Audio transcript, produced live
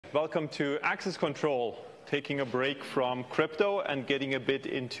welcome to Access Control, taking a break from crypto and getting a bit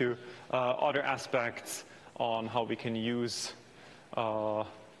into other aspects on how we can use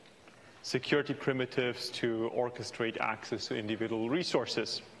security primitives to orchestrate access to individual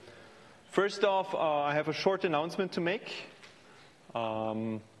resources. First off, I have a short announcement to make.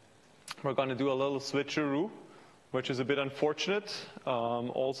 We're going to do a little switcheroo, which is a bit unfortunate,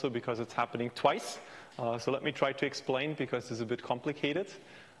 also because it's happening twice. So let me try to explain, because it's a bit complicated.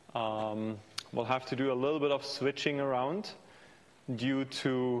 We'll have to do a little bit of switching around due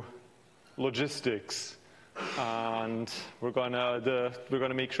to logistics, and we're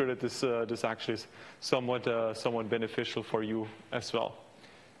gonna make sure that this actually is somewhat beneficial for you as well.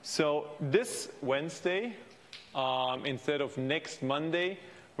 So this Wednesday, instead of next Monday,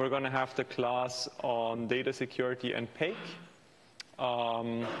 we're going to have the class on data security and PAIC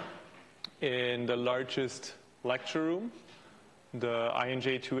in the largest lecture room, the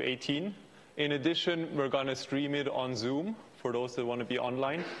INJ 218. In addition, we're going to stream it on Zoom for those that want to be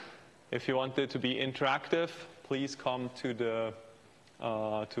online. If you want it to be interactive, please come to the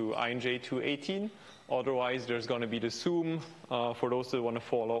to INJ 218. Otherwise, there's going to be the Zoom for those that want to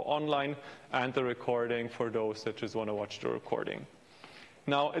follow online, and the recording for those that just want to watch the recording.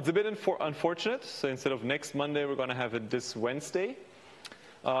 Now, it's a bit unfortunate, so instead of next Monday, we're going to have it this Wednesday.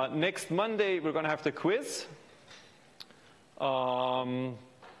 Next Monday, we're going to have the quiz and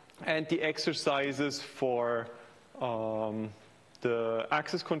the exercises for the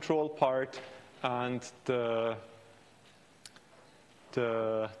access control part and the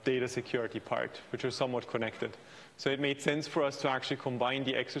data security part, which are somewhat connected. So it made sense for us to actually combine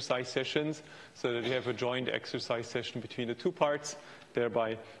the exercise sessions so that we have a joint exercise session between the two parts,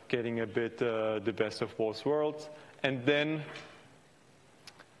 thereby getting a bit the best of both worlds. And then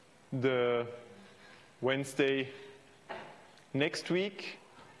the Wednesday next week,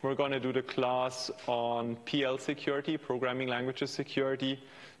 we're going to do the class on PL security, programming languages security,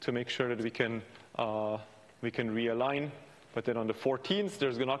 to make sure that we can realign. But then on the 14th,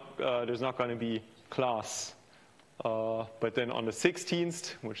 there's not going to be class. But then on the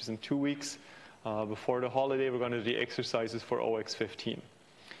 16th, which is in 2 weeks, before the holiday, we're going to do the exercises for OX15.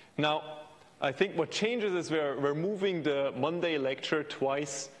 Now, I think what changes is we're moving the Monday lecture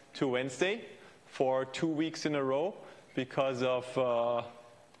twice to Wednesday for 2 weeks in a row because of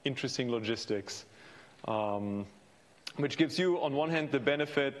interesting logistics, which gives you, on one hand, the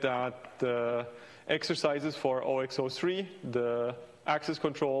benefit that the exercises for OX03, the access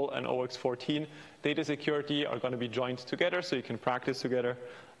control, and OX14 data security are going to be joined together, so you can practice together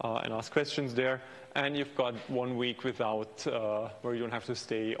and ask questions there. And you've got 1 week without where you don't have to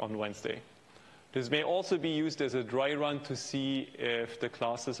stay on Wednesday. This may also be used as a dry run to see if the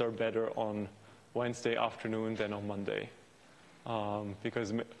classes are better on Wednesday afternoon than on Monday.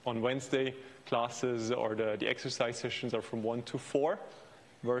 Because on Wednesday, classes or the exercise sessions are from 1 to 4,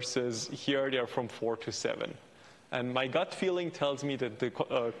 versus here they are from 4 to 7. And my gut feeling tells me that the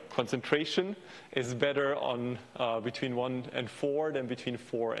concentration is better on between 1 and 4 than between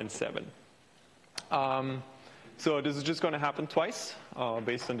 4 and 7. So this is just going to happen twice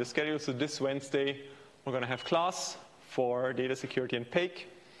based on the schedule. So this Wednesday, we're going to have class for data security and PAIC.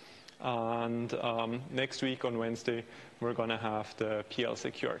 And next week on Wednesday, we're going to have the PL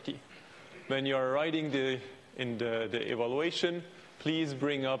security. When you're writing the evaluation, please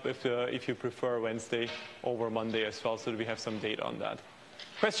bring up if you prefer Wednesday over Monday as well, so that we have some data on that.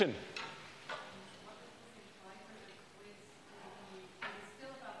 Question?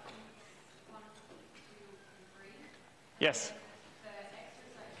 Yes.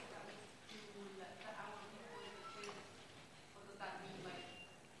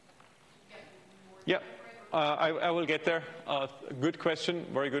 Yeah, I will get there. Good question,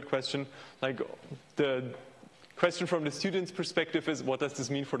 very good question. Like, the question from the student's perspective is, what does this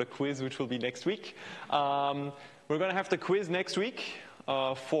mean for the quiz, which will be next week? We're going to have the quiz next week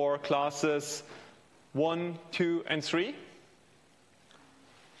for classes 1, 2, and 3.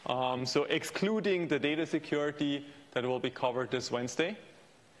 So excluding the data security that will be covered this Wednesday,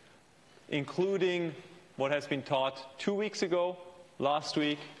 including what has been taught 2 weeks ago, last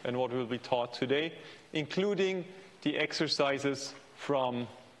week, and what will be taught today, including the exercises from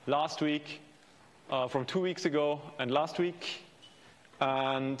last week, from 2 weeks ago and last week,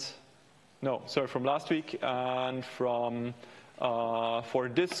 and from last week, and from for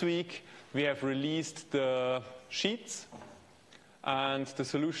this week we have released the sheets, and the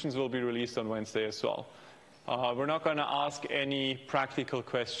solutions will be released on Wednesday as well. We're not going to ask any practical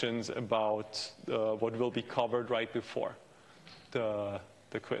questions about what will be covered right before the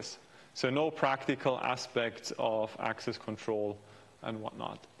quiz. So no practical aspects of access control and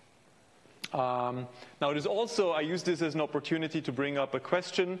whatnot. Now, there's also, I use this as an opportunity to bring up a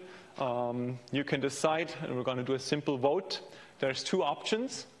question. You can decide, and we're going to do a simple vote. There's two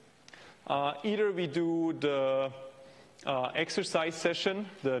options. Either we do the exercise session,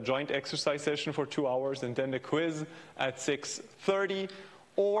 the joint exercise session for 2 hours, and then the quiz at 6:30,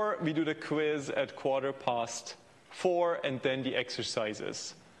 or we do the quiz at 4:15, and then the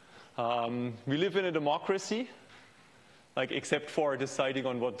exercises. We live in a democracy, like except for deciding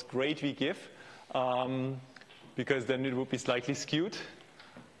on what grade we give, because then it would be slightly skewed,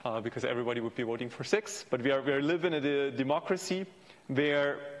 because everybody would be voting for 6. But we live in a democracy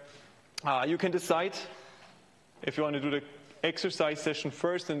where you can decide if you want to do the exercise session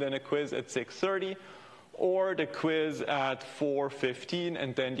first and then a quiz at 6:30, or the quiz at 4:15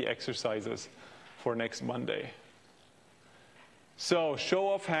 and then the exercises for next Monday. So,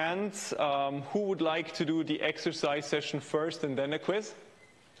 show of hands, who would like to do the exercise session first and then a quiz?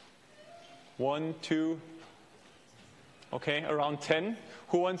 1, 2, okay, around 10.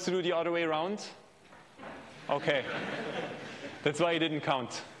 Who wants to do the other way around? Okay, that's why I didn't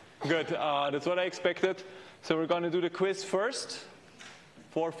count. Good, that's what I expected. So we're going to do the quiz first,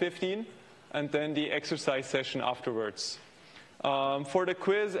 4:15, and then the exercise session afterwards. For the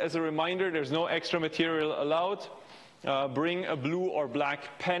quiz, as a reminder, there's no extra material allowed. Bring a blue or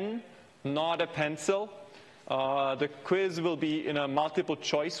black pen, not a pencil. The quiz will be in a multiple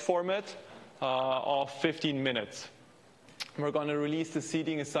choice format of 15 minutes. We're going to release the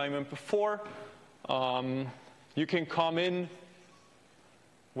seating assignment before. You can come in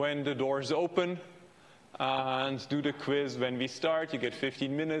when the doors open and do the quiz when we start. You get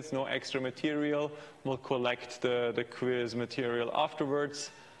 15 minutes, no extra material. We'll collect the quiz material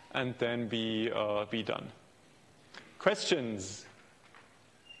afterwards and then be done. Questions?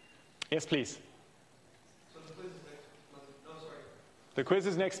 Yes, please. So the quiz is next Monday? No, sorry. The quiz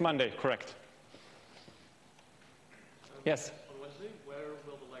is next Monday, correct. Yes? On Wednesday, where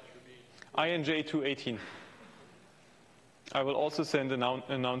will the lecture be? INJ 218. I will also send an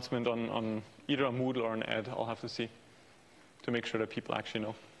announcement on either a Moodle or an ad. I'll have to see to make sure that people actually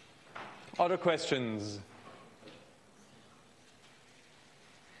know. Other questions?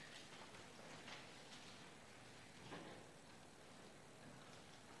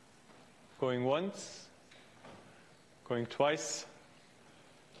 Going once? Going twice?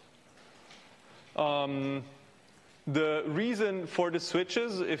 The reason for the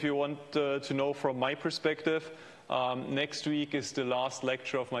switches, if you want to know from my perspective, next week is the last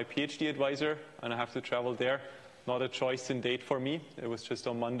lecture of my PhD advisor, and I have to travel there. Not a choice in date for me. It was just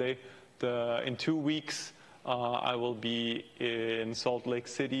on Monday. In 2 weeks, I will be in Salt Lake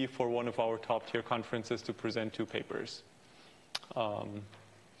City for one of our top-tier conferences to present 2 papers.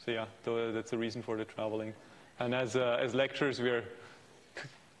 So yeah, that's the reason for the traveling. And as lecturers, we're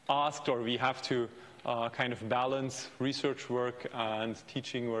asked, or we have to kind of balance research work and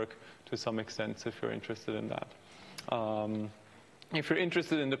teaching work to some extent, if you're interested in that. If you're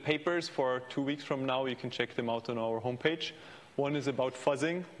interested in the papers for 2 weeks from now, you can check them out on our homepage. One is about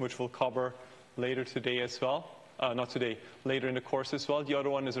fuzzing, which we'll cover later today as well. Not today, later in the course as well. The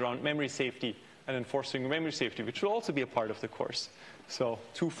other one is around memory safety and enforcing memory safety, which will also be a part of the course. So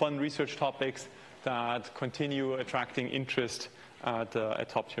 2 fun research topics that continue attracting interest at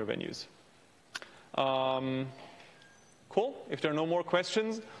top-tier venues. Cool. If there are no more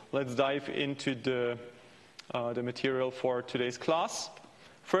questions, let's dive into the material for today's class.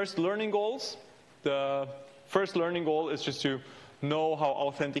 First, learning goals. The first learning goal is just to know how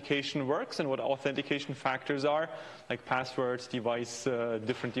authentication works and what authentication factors are, like passwords,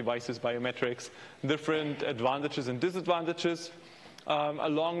 different devices, biometrics, different advantages and disadvantages,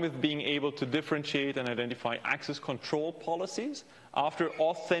 along with being able to differentiate and identify access control policies. After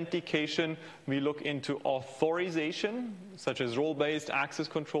authentication, we look into authorization, such as role-based access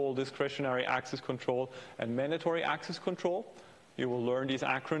control, discretionary access control, and mandatory access control. You will learn these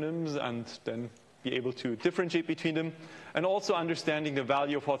acronyms and then be able to differentiate between them, and also understanding the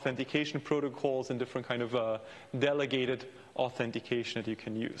value of authentication protocols and different kind of delegated authentication that you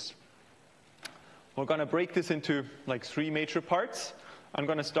can use. We're going to break this into like 3 major parts. I'm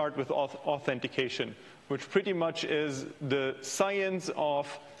going to start with authentication, which pretty much is the science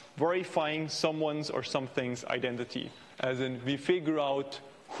of verifying someone's or something's identity, as in we figure out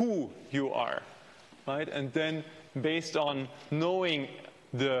who you are, right? And then based on knowing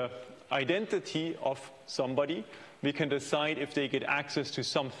the identity of somebody, we can decide if they get access to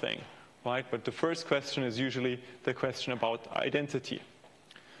something, right? But the first question is usually the question about identity.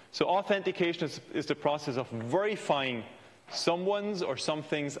 So authentication is the process of verifying someone's or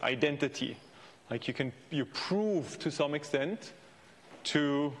something's identity. Like you prove to some extent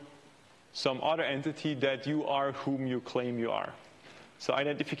to some other entity that you are whom you claim you are. So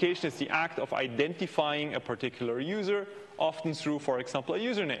identification is the act of identifying a particular user, often through, for example, a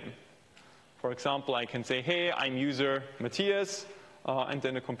username. For example, I can say, hey, I'm user Matthias, and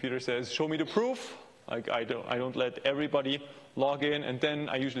then the computer says, show me the proof. Like I don't let everybody log in, and then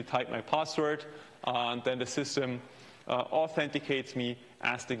I usually type my password, and then the system authenticates me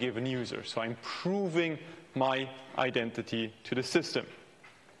as the given user. So I'm proving my identity to the system,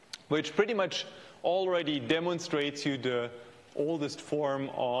 which pretty much already demonstrates you the oldest form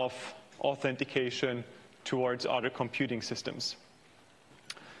of authentication towards other computing systems.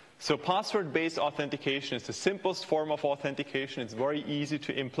 So password-based authentication is the simplest form of authentication. It's very easy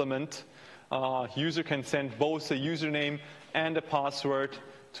to implement. User can send both a username and a password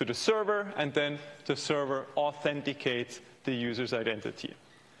to the server, and then the server authenticates the user's identity.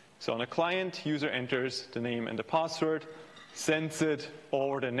 So on a client, user enters the name and the password, sends it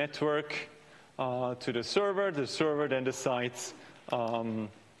over the network to the server. The server then decides,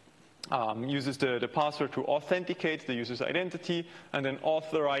 uses the password to authenticate the user's identity, and then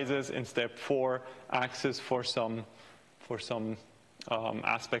authorizes in step 4 access for some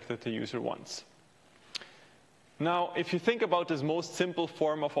aspect that the user wants. Now, if you think about this most simple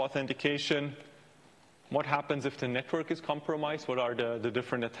form of authentication, what happens if the network is compromised? What are the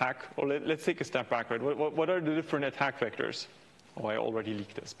different attack? Or let's take a step backward. What are the different attack vectors? Oh, I already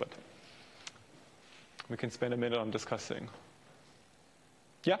leaked this, but we can spend a minute on discussing.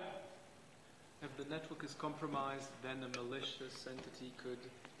 Yeah? If the network is compromised, then a malicious entity could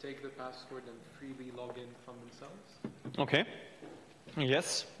take the password and freely log in from themselves? Okay.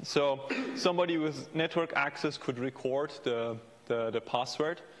 Yes. So somebody with network access could record the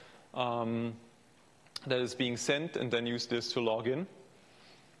password that is being sent and then use this to log in.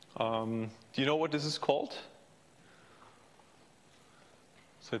 Do you know what this is called?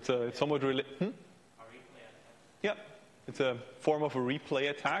 So it's somewhat related. A replay attack. Yeah. It's a form of a replay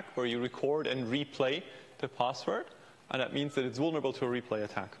attack where you record and replay the password, and that means that it's vulnerable to a replay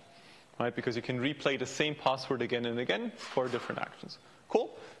attack, right? Because you can replay the same password again and again for different actions.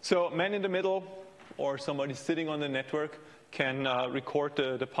 Cool. So man in the middle or somebody sitting on the network can record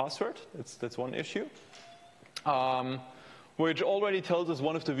the password. That's one issue, which already tells us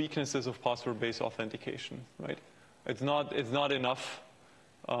one of the weaknesses of password-based authentication, right? It's not enough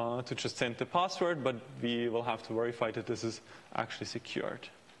to just send the password, but we will have to verify that this is actually secured.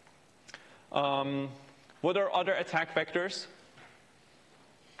 What are other attack vectors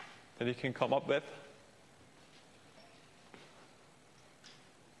that you can come up with?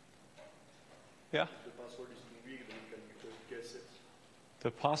 Yeah? The password is too weak, then we could guess it.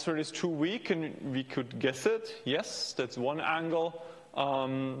 The password is too weak and we could guess it. Yes, that's one angle.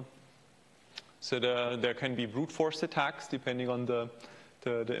 So there can be brute force attacks depending on the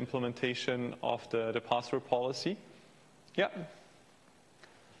implementation of the password policy. Yeah.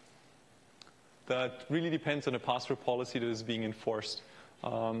 That really depends on the password policy that is being enforced.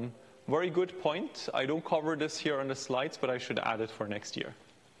 Very good point. I don't cover this here on the slides, but I should add it for next year.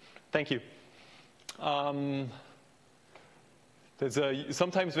 Thank you.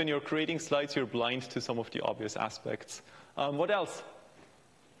 Sometimes when you're creating slides, you're blind to some of the obvious aspects. What else?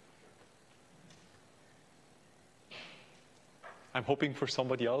 I'm hoping for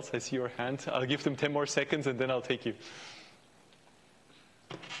somebody else. I see your hand. I'll give them 10 more seconds and then I'll take you.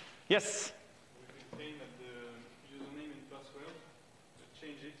 Yes? We maintain that the username and password,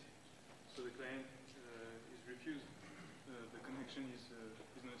 change it so the client is refused. The connection is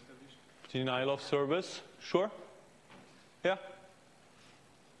not established. Denial of service. Sure. Yeah.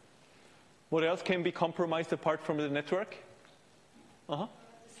 What else can be compromised apart from the network? The server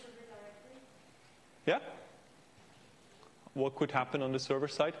directory. Yeah. What could happen on the server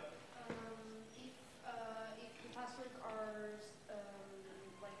side? If the passwords are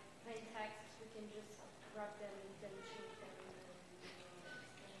like plain text, we can just grab them and then change them and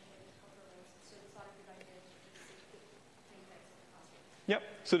compromise. So it's not a good idea to just put plain text in the password.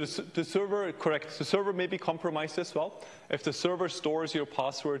 Yep. So the server, correct. The server may be compromised as well. If the server stores your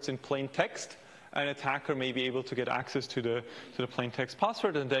passwords in plain text, an attacker may be able to get access to the plain text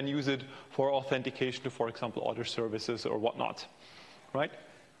password and then use it for authentication to, for example, other services or whatnot, right?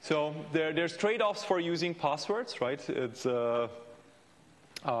 So there's trade-offs for using passwords, right? There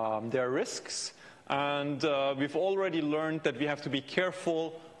are risks, and we've already learned that we have to be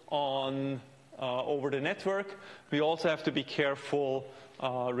careful on over the network. We also have to be careful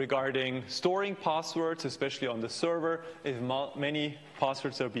regarding storing passwords, especially on the server, if many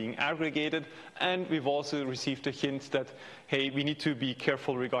passwords are being aggregated. And we've also received a hint that, hey, we need to be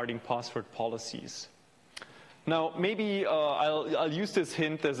careful regarding password policies. Now, maybe I'll use this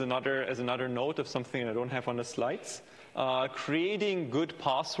hint as another note of something I don't have on the slides. Creating good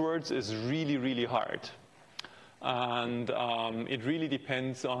passwords is really, really hard. And it really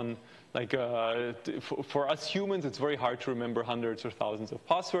depends on, like, for us humans, it's very hard to remember hundreds or thousands of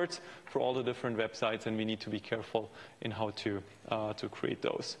passwords for all the different websites, and we need to be careful in how to create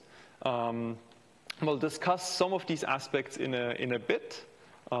those. We'll discuss some of these aspects in a bit.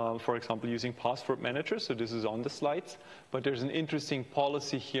 For example, using password manager, so this is on the slides. But there's an interesting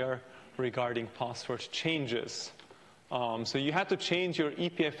policy here regarding password changes. So you had to change your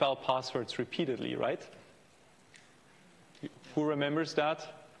EPFL passwords repeatedly, right? Who remembers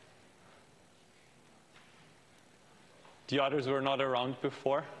that? The others were not around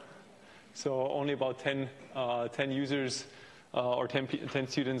before. So only about 10 users or 10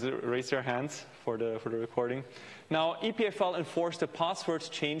 students raised their hands for the recording. Now, EPFL enforced a password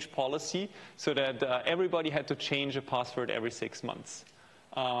change policy so that everybody had to change a password every 6 months.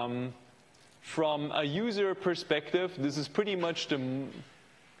 From a user perspective, this is pretty much the,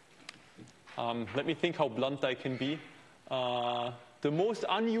 let me think how blunt I can be, the most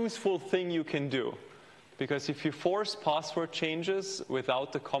unuseful thing you can do. Because if you force password changes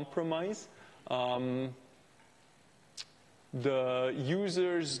without the compromise, the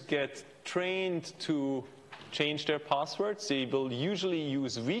users get trained to change their passwords. They will usually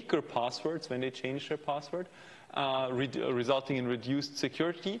use weaker passwords when they change their password, resulting in reduced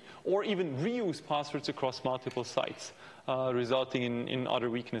security, or even reuse passwords across multiple sites, resulting in other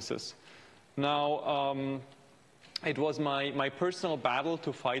weaknesses. Now, it was my personal battle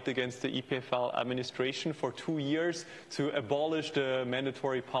to fight against the EPFL administration for 2 years to abolish the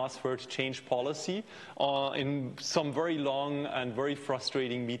mandatory password change policy in some very long and very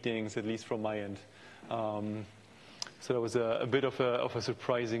frustrating meetings, at least from my end. So that was a bit of a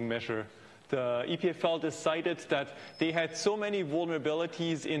surprising measure. The EPFL decided that they had so many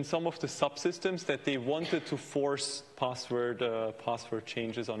vulnerabilities in some of the subsystems that they wanted to force password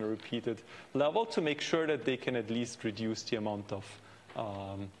changes on a repeated level to make sure that they can at least reduce the amount of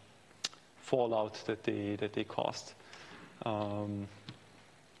fallout that they caused.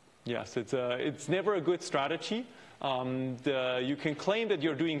 Yes, it's never a good strategy. You can claim that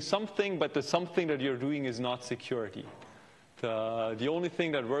you're doing something, but the something that you're doing is not security. The only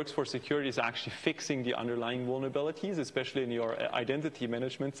thing that works for security is actually fixing the underlying vulnerabilities, especially in your identity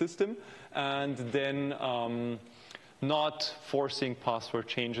management system, and then not forcing password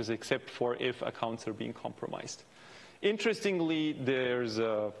changes except for if accounts are being compromised. Interestingly, there's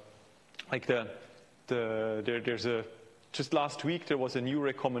just last week there was a new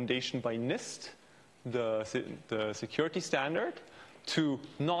recommendation by NIST, the security standard, to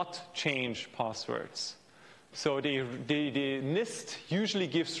not change passwords. So the NIST usually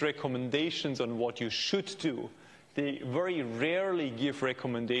gives recommendations on what you should do. They very rarely give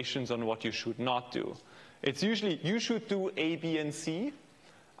recommendations on what you should not do. It's usually you should do A, B, and C,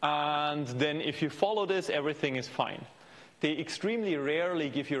 and then if you follow this, everything is fine. They extremely rarely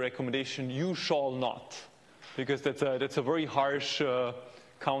give you a recommendation, you shall not, because that's a very harsh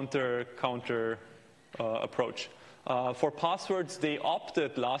counter approach. For passwords, they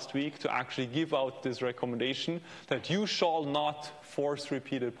opted last week to actually give out this recommendation that you shall not force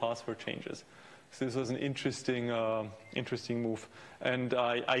repeated password changes. So this was an interesting move. And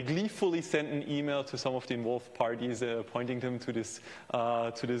I gleefully sent an email to some of the involved parties pointing them to this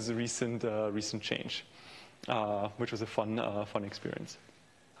recent change, which was a fun experience.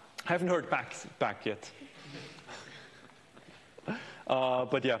 I haven't heard back yet.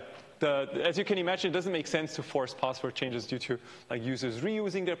 But yeah. As you can imagine, it doesn't make sense to force password changes due to like users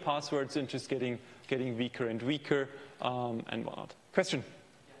reusing their passwords and just getting weaker and weaker and whatnot. Question?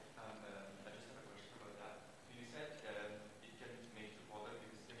 Yeah, I just have a question about that. You said it can make the problem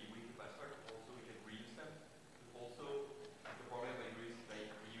because it's a weaker password. Also, we can reuse them. But also, the problem by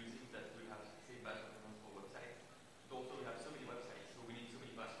reusing that we have the same password on multiple websites. But also, we have so many websites, so we need so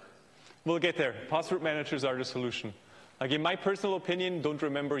many passwords. We'll get there. Password managers are the solution. Like in my personal opinion, don't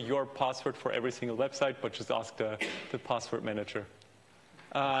remember your password for every single website, but just ask the password manager.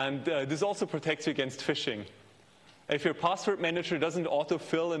 And this also protects you against phishing. If your password manager doesn't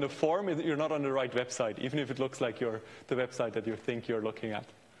autofill in a form, you're not on the right website, even if it looks like the website that you think you're looking at.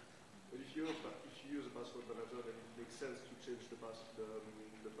 But if you use a password manager, then it makes sense to change the password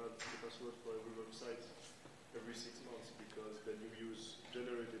for every website every 6 months, because then you use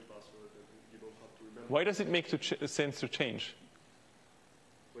generated password and you don't have to remember. Why does it make sense to change?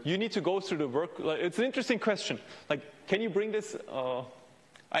 You need to go through the work. It's an interesting question. Like, can you bring this?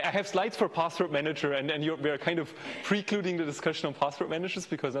 I have slides for password manager, and we're kind of precluding the discussion on password managers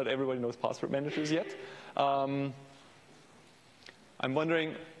because not everybody knows password managers yet. I'm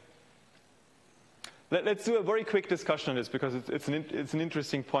wondering, let's do a very quick discussion on this because it's an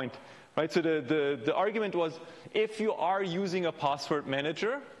interesting point, right? So the argument was, if you are using a password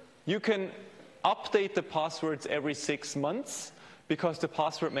manager, you can update the passwords every 6 months because the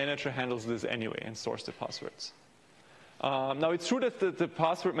password manager handles this anyway and stores the passwords. Now, it's true that the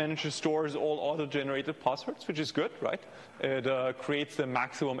password manager stores all auto-generated passwords, which is good, right? It creates the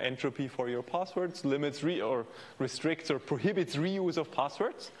maximum entropy for your passwords, limits or restricts or prohibits reuse of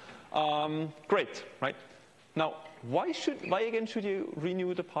passwords. Great, right? Now, why again should you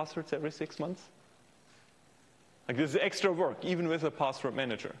renew the passwords every 6 months? Like, this is extra work, even with a password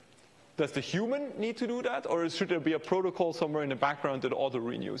manager. Does the human need to do that, or should there be a protocol somewhere in the background that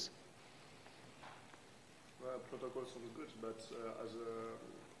auto-renews? Well, protocol sounds good, but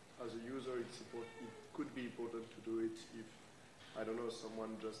as a user, it could be important to do it if, I don't know,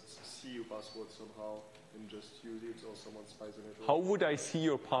 someone just see your password somehow and just use it, or someone spies on it. How would I see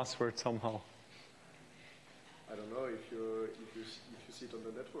your password somehow? I don't know, if you see it on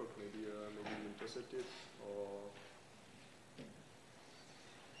the network, maybe you intercept it, or...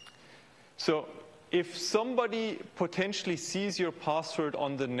 So if somebody potentially sees your password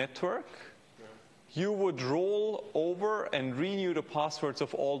on the network, you would roll over and renew the passwords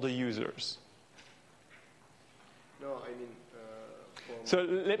of all the users. No, I mean... So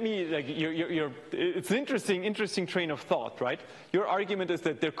let me, it's an interesting train of thought, right? Your argument is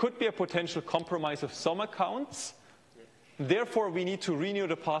that there could be a potential compromise of some accounts. Therefore, we need to renew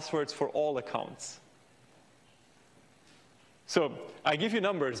the passwords for all accounts. So I give you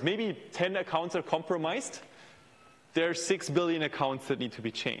numbers. Maybe 10 accounts are compromised. There are 6 billion accounts that need to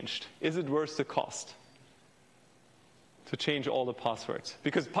be changed. Is it worth the cost to change all the passwords?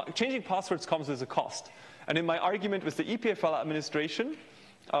 Because changing passwords comes with a cost. And in my argument with the EPFL administration,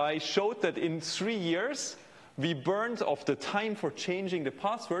 I showed that in 3 years, we burned, of the time for changing the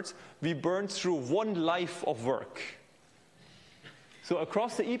passwords, we burned through 1 life of work. So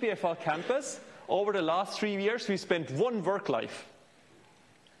across the EPFL campus, over the last 3 years, we spent 1 work life.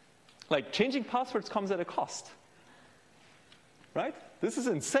 Like, changing passwords comes at a cost. Right? This is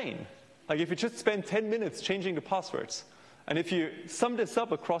insane. Like, if you just spend 10 minutes changing the passwords, and if you sum this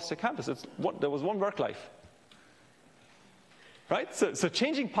up across the campus, there was 1 work life. Right? So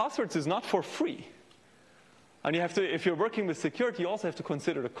changing passwords is not for free. And you have to, if you're working with security, you also have to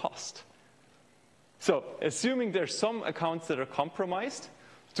consider the cost. So, assuming there's some accounts that are compromised,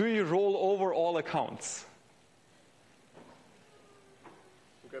 do you roll over all accounts?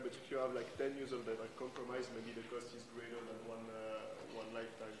 Okay, but if you have like 10 users that are compromised, maybe the cost is greater than one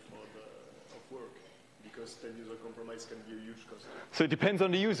lifetime of work, because 10 user compromise can be a huge cost. So it depends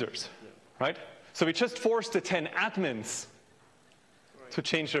on the users, right? So we just forced the 10 admins to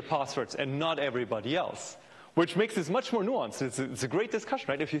change their passwords and not everybody else, which makes this much more nuanced. It's a great discussion,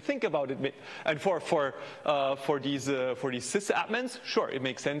 right? If you think about it, and for these sysadmins, sure, it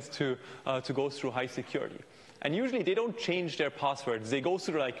makes sense to go through high security. And usually they don't change their passwords. They go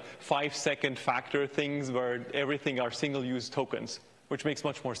through like 5-second factor things where everything are single-use tokens, which makes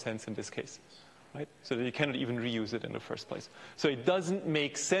much more sense in this case, right? So that you cannot even reuse it in the first place. So it doesn't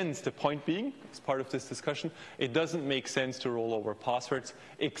make sense, the point being, as part of this discussion, it doesn't make sense to roll over passwords,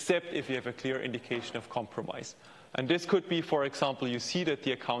 except if you have a clear indication of compromise. And this could be, for example, you see that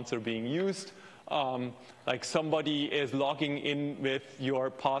the accounts are being used, like somebody is logging in with your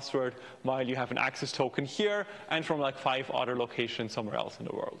password while you have an access token here and from like 5 other locations somewhere else in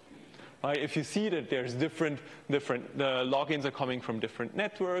the world. Right? If you see that there's different logins are coming from different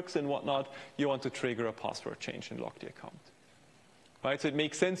networks and whatnot, you want to trigger a password change and lock the account. Right? So it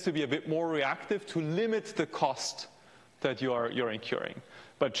makes sense to be a bit more reactive to limit the cost that you're incurring.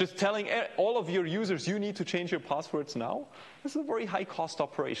 But just telling all of your users you need to change your passwords now, this is a very high cost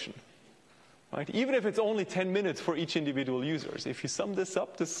operation. Right? Even if it's only 10 minutes for each individual user. If you sum this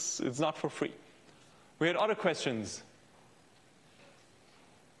up, it's not for free. We had other questions.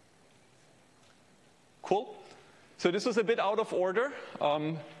 Cool. So this was a bit out of order.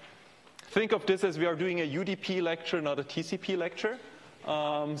 Think of this as we are doing a UDP lecture, not a TCP lecture.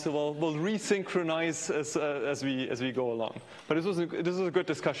 So we'll resynchronize as we go along. But this was a good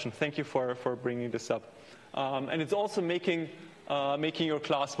discussion. Thank you for bringing this up. And it's also making your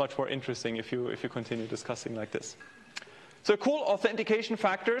class much more interesting if you continue discussing like this. So cool, authentication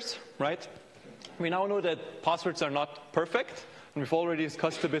factors, right? We now know that passwords are not perfect, and we've already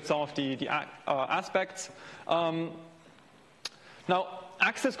discussed a bit some of the aspects. Now,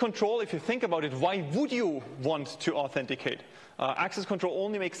 Access control, if you think about it, why would you want to authenticate? Access control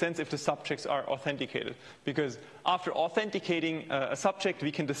only makes sense if the subjects are authenticated, because after authenticating a subject,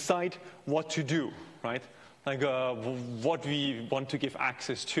 we can decide what to do, right? Like what we want to give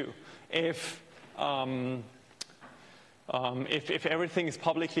access to. If everything is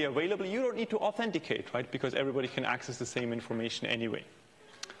publicly available, you don't need to authenticate, right? Because everybody can access the same information anyway.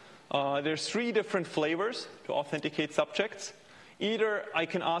 There's 3 different flavors to authenticate subjects. Either I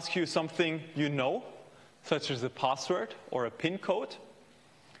can ask you something you know, such as a password or a PIN code.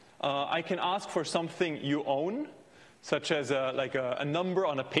 I can ask for something you own, such as a number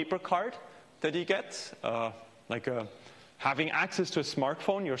on a paper card that you get, having access to a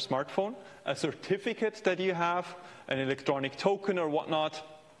smartphone, your smartphone, a certificate that you have, an electronic token or whatnot.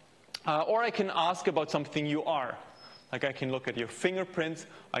 Or I can ask about something you are. Like I can look at your fingerprints,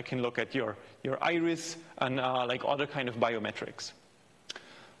 I can look at your iris, and other kind of biometrics.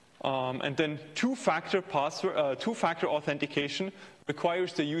 And then two-factor authentication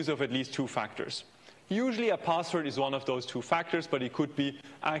requires the use of at least 2 factors. Usually a password is one of those 2 factors, but it could be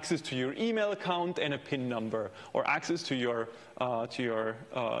access to your email account and a PIN number, or access to your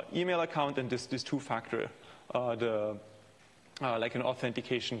email account and this 2-factor, like an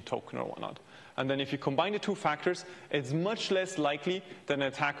authentication token or whatnot. And then if you combine the 2 factors, it's much less likely that an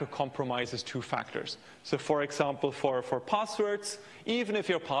attacker compromises 2 factors. So for example, for passwords, even if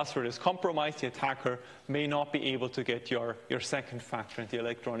your password is compromised, the attacker may not be able to get your second factor and the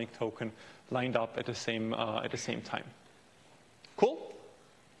electronic token lined up at the same time. Cool?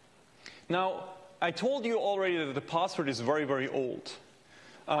 Now, I told you already that the password is very, very old.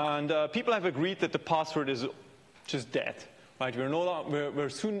 And people have agreed that the password is just dead. Right? We're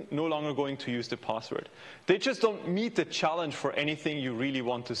soon no longer going to use the password. They just don't meet the challenge for anything you really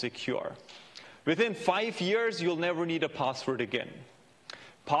want to secure. Within 5 years, you'll never need a password again.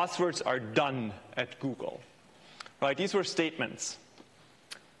 Passwords are done at Google. Right? These were statements.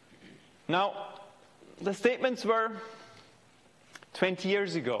 Now, the statements were 20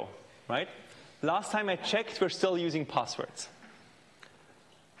 years ago, right? Last time I checked, we're still using passwords.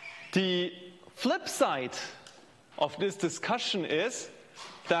 The flip side of this discussion is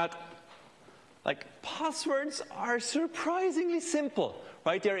that passwords are surprisingly simple,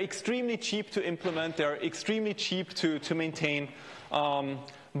 right? They're extremely cheap to implement. They're extremely cheap to maintain.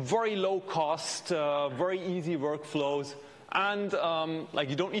 Very low cost, very easy workflows, and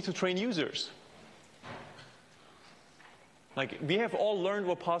you don't need to train users. We have all learned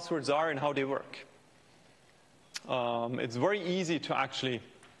what passwords are and how they work. It's very easy to actually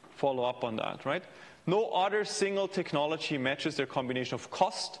follow up on that, right? No other single technology matches their combination of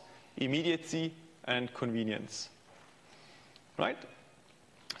cost, immediacy, and convenience. Right?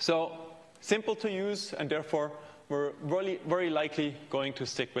 So, simple to use, and therefore, we're really very likely going to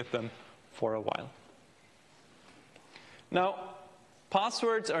stick with them for a while. Now,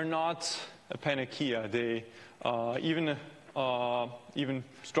 passwords are not a panacea. They, even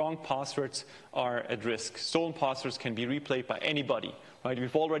strong passwords are at risk. Stolen passwords can be replayed by anybody. Right?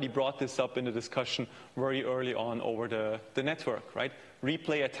 We've already brought this up in the discussion very early on over the network. Right?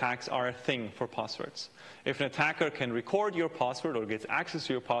 Replay attacks are a thing for passwords. If an attacker can record your password or gets access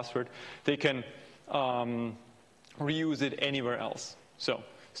to your password, they can reuse it anywhere else. So,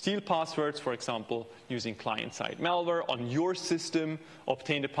 steal passwords, for example, using client-side malware on your system,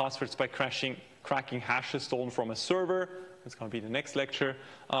 obtain the passwords by cracking hashes stolen from a server. That's going to be the next lecture.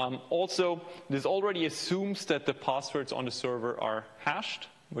 Also, this already assumes that the passwords on the server are hashed,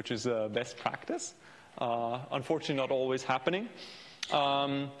 which is a best practice. Unfortunately, not always happening.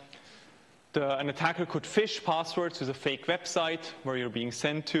 An attacker could phish passwords with a fake website where you're being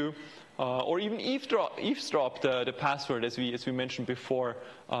sent to, or even eavesdrop the password, as we mentioned before.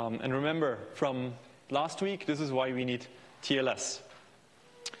 And remember, from last week, this is why we need TLS.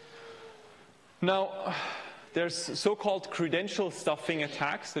 Now, there's so-called credential stuffing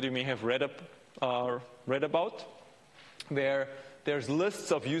attacks that you may have read about, where there's lists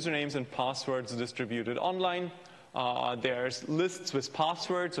of usernames and passwords distributed online. There's lists with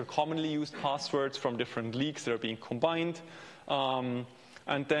passwords or commonly used passwords from different leaks that are being combined. And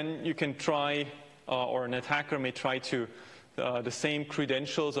then you can try, or an attacker may try to, the same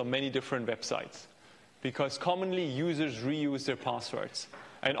credentials on many different websites. Because commonly users reuse their passwords.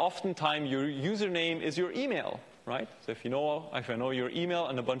 And oftentimes your username is your email, right? So if I know your email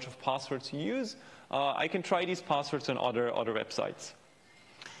and a bunch of passwords you use, I can try these passwords on other websites.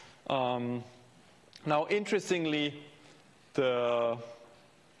 Now, interestingly,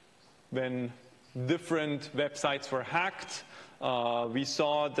 when different websites were hacked, we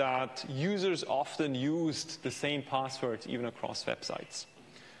saw that users often used the same passwords even across websites.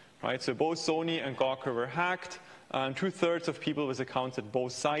 right? So both Sony and Gawker were hacked, and 2/3 of people with accounts at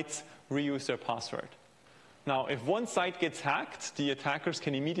both sites reuse their password. Now, if one site gets hacked, the attackers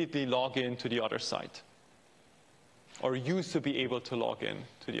can immediately log in to the other site, or used to be able to log in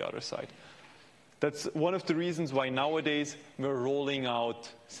to the other site. That's one of the reasons why nowadays we're rolling out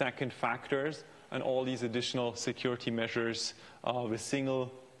second factors and all these additional security measures with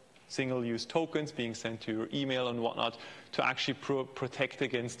single-use tokens being sent to your email and whatnot to actually protect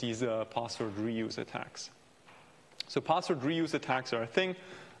against these password reuse attacks. So password reuse attacks are a thing.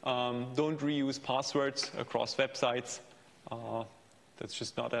 Don't reuse passwords across websites. That's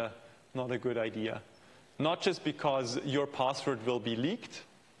just not a good idea. Not just because your password will be leaked,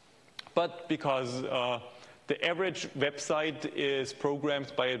 but because the average website is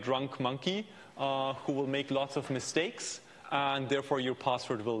programmed by a drunk monkey who will make lots of mistakes, and therefore your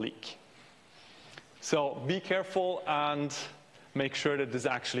password will leak. So be careful and make sure that this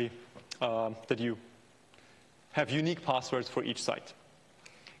actually that you have unique passwords for each site,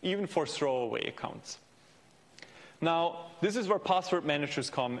 even for throwaway accounts. Now, this is where password managers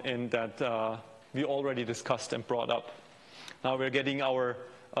come in that we already discussed and brought up. Now we're getting our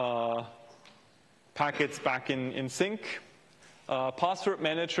packets back in sync. Password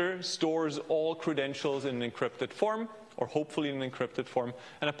manager stores all credentials in an encrypted form, or hopefully in an encrypted form.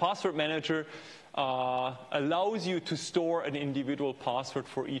 And a password manager allows you to store an individual password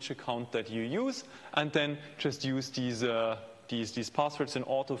for each account that you use, and then just use these passwords and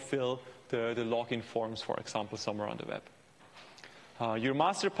autofill the login forms, for example, somewhere on the web. Your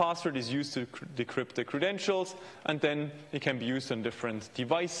master password is used to decrypt the credentials, and then it can be used on different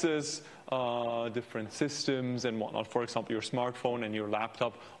devices, different systems and whatnot. For example, your smartphone and your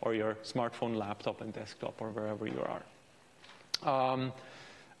laptop, or your smartphone, laptop, and desktop, or wherever you are.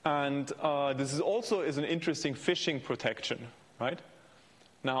 This is also an interesting phishing protection, right?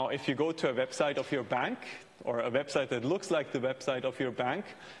 Now, if you go to a website of your bank, or a website that looks like the website of your bank,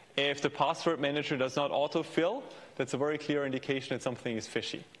 if the password manager does not autofill, that's a very clear indication that something is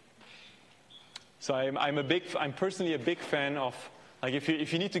fishy. So I'm personally a big fan of, like, if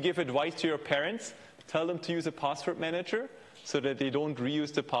you need to give advice to your parents, tell them to use a password manager so that they don't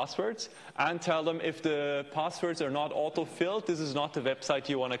reuse the passwords, and tell them if the passwords are not autofilled, this is not the website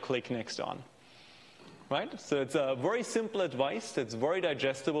you want to click next on. Right? So it's a very simple advice that's very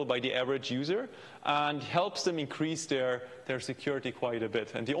digestible by the average user and helps them increase their security quite a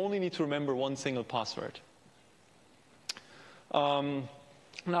bit. And they only need to remember one single password. Now,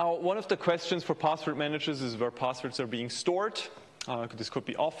 one of the questions for password managers is where passwords are being stored. This could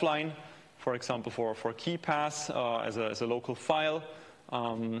be offline, for example, for KeePass as a local file.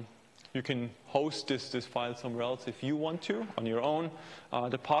 You can host this file somewhere else if you want to, on your own.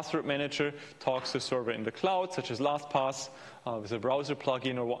 The password manager talks to a server in the cloud, such as LastPass, with a browser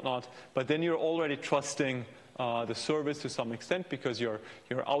plugin or whatnot. But then you're already trusting the service to some extent because you're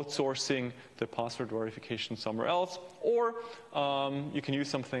outsourcing the password verification somewhere else. Or you can use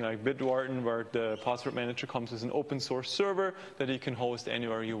something like Bitwarden, where the password manager comes as an open source server that you can host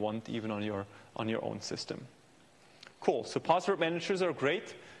anywhere you want, even on your own system. Cool. So password managers are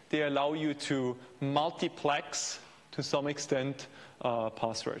great. They allow you to multiplex, to some extent,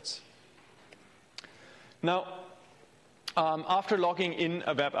 passwords. Now, after logging in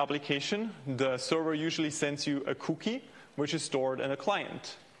a web application, the server usually sends you a cookie, which is stored in a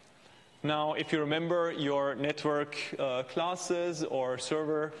client. Now, if you remember your network classes or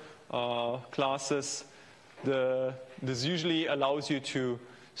server classes, this usually allows you to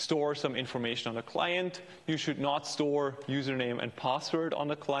store some information on the client. You should not store username and password on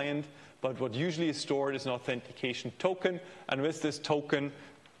the client, but what usually is stored is an authentication token, and with this token,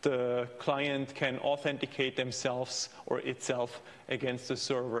 the client can authenticate themselves or itself against the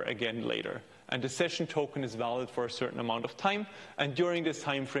server again later. And the session token is valid for a certain amount of time, and during this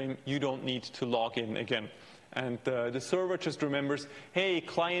time frame, you don't need to log in again. And the server just remembers, hey,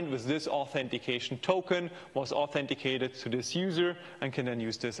 client with this authentication token was authenticated to this user and can then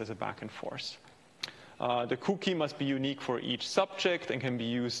use this as a back and forth. The cookie must be unique for each subject and can be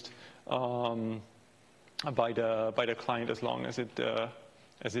used by the client as long as it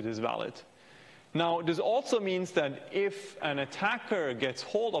is valid. Now, this also means that if an attacker gets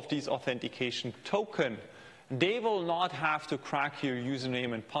hold of these authentication token, they will not have to crack your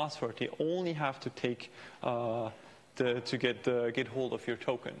username and password. They only have to take get hold of your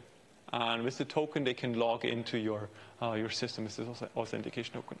token, and with the token they can log into your system with this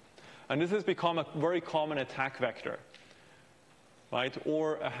authentication token. And this has become a very common attack vector, right,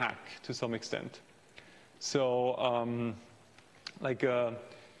 or a hack to some extent. So,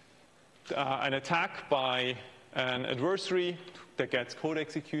 an attack by an adversary that gets code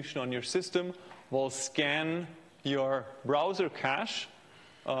execution on your system will scan your browser cache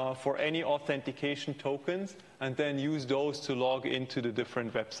for any authentication tokens and then use those to log into the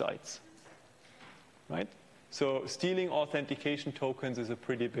different websites, right? So stealing authentication tokens is a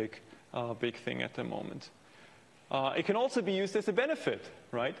pretty big thing at the moment. It can also be used as a benefit,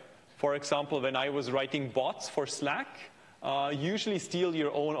 right? For example, when I was writing bots for Slack, usually steal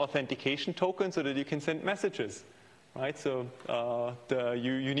your own authentication token so that you can send messages, right? So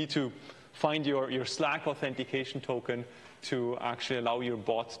you need to find your Slack authentication token to actually allow your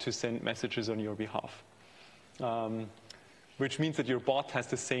bot to send messages on your behalf, which means that your bot has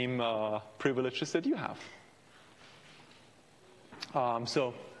the same privileges that you have.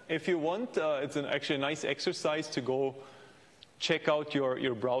 So if you want, it's actually a nice exercise to go check out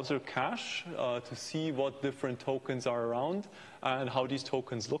your browser cache to see what different tokens are around and how these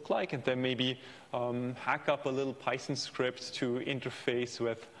tokens look like, and then maybe hack up a little Python script to interface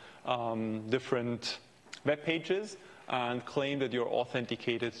with different web pages and claim that you're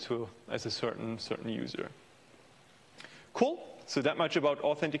authenticated as a certain user. Cool. So that much about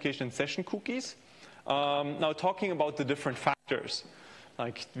authentication and session cookies. Now talking about the different factors.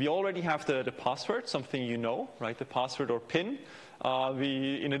 Like we already have the password, something you know, right? The password or PIN.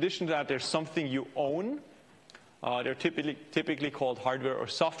 In addition to that, there's something you own. They're typically called hardware or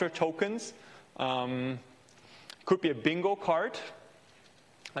software tokens. Could be a bingo card,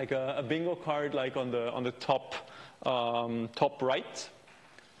 like a bingo card, like on the top right.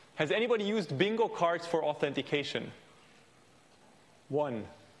 Has anybody used bingo cards for authentication? One.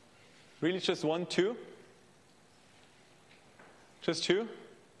 Really, just one, two? Just two?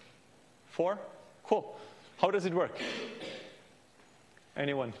 Four? Cool. How does it work?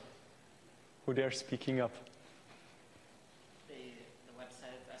 Anyone who dares speaking up? The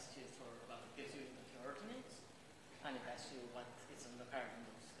website asks you gives you the coordinates, and it asks you what is on the card in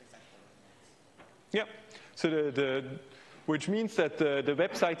those exact coordinates. Yeah. So which means that the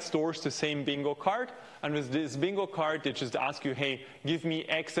website stores the same bingo card, and with this bingo card, they just ask you, hey, give me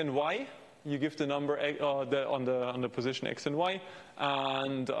X and Y. You give the number on the position X and Y,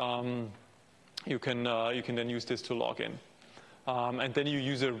 and you can then use this to log in. And then you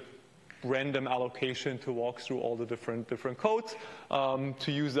use a random allocation to walk through all the different codes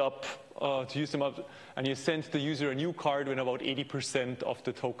to use them up, and you send the user a new card when about 80% of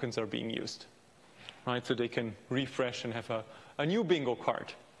the tokens are being used, right? So they can refresh and have a new bingo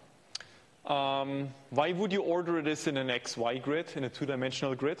card. Why would you order this in an XY grid, in a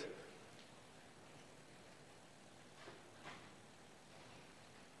two-dimensional grid?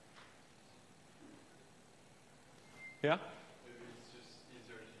 Yeah? Maybe it's just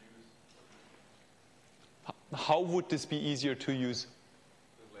easier to use. How would this be easier to use?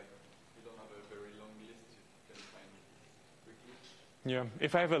 Because like you don't have a very long list, you can find it quickly. Yeah.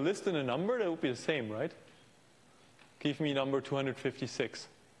 If I have a list and a number, that would be the same, right? Give me number 256.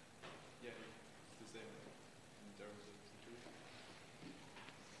 Yeah, it's the same in terms of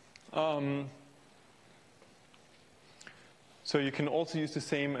situation. So you can also use the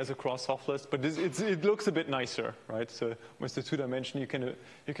same as a cross-off list, but it looks a bit nicer, right? So with the two-dimension, you can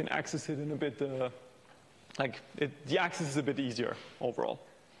access it in a bit the access is a bit easier overall.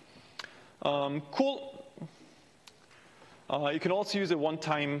 Cool. You can also use a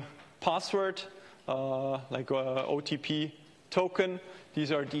one-time password, like a OTP token.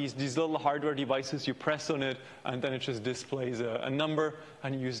 These are these little hardware devices. You press on it, and then it just displays a number,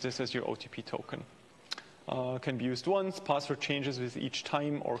 and you use this as your OTP token. Can be used once. Password changes with each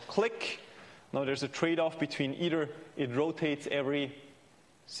time or click. Now there's a trade-off between either it rotates every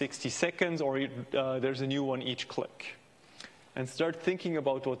 60 seconds or there's a new one each click. And start thinking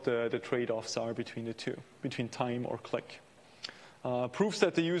about what the trade-offs are between the two, between time or click. Proves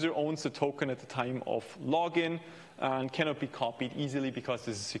that the user owns the token at the time of login and cannot be copied easily because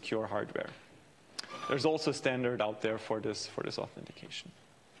this is secure hardware. There's also a standard out there for this authentication.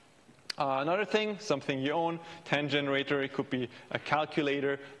 Another thing, something you own, TAN generator. It could be a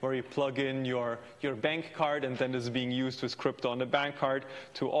calculator where you plug in your bank card, and then this is being used with crypto on the bank card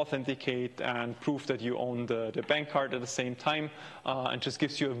to authenticate and prove that you own the bank card at the same time, and just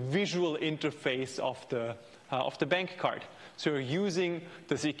gives you a visual interface of the bank card. So you're using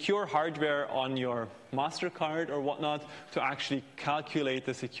the secure hardware on your MasterCard or whatnot to actually calculate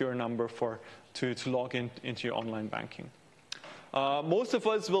the secure number to log into your online banking. Most of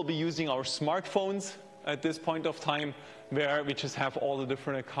us will be using our smartphones at this point of time, where we just have all the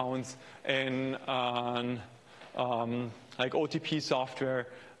different accounts in like OTP software,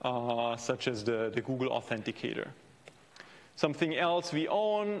 such as the Google Authenticator. Something else we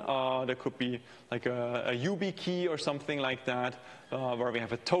own, there could be like a YubiKey or something like that, where we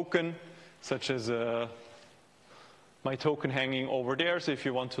have a token, such as my token hanging over there. So if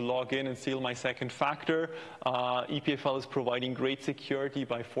you want to log in and steal my second factor, EPFL is providing great security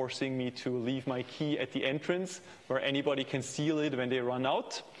by forcing me to leave my key at the entrance, where anybody can steal it when they run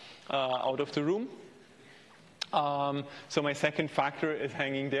out of the room. So my second factor is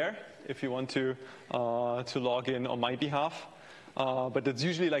hanging there if you want to log in on my behalf. But it's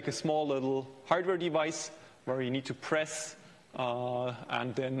usually like a small little hardware device where you need to press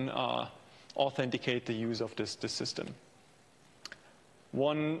and then authenticate the use of this system.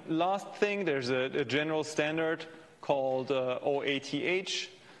 One last thing, there's a general standard called OATH,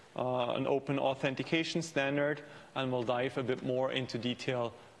 an open authentication standard, and we'll dive a bit more into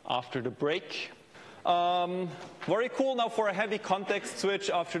detail after the break. Very cool. Now for a heavy context switch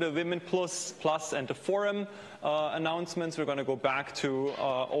after the Women Plus and the forum announcements, we're going to go back to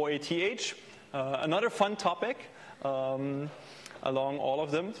OATH, another fun topic along all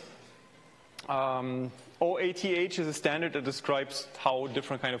of them. OATH is a standard that describes how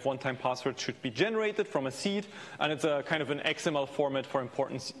different kind of one-time passwords should be generated from a seed, and it's a kind of an XML format for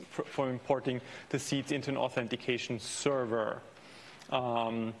importing the seeds into an authentication server.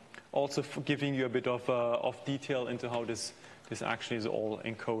 Also giving you a bit of detail into how this actually is all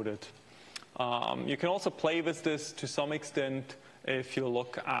encoded. You can also play with this to some extent if you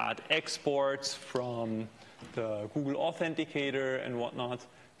look at exports from the Google Authenticator and whatnot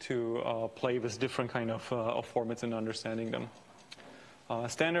to play with different kind of formats and understanding them.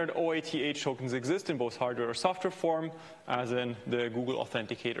 Standard OATH tokens exist in both hardware or software form, as in the Google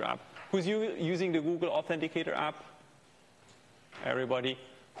Authenticator app. Who's using the Google Authenticator app? Everybody.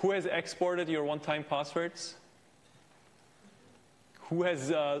 Who has exported your one-time passwords? Who has,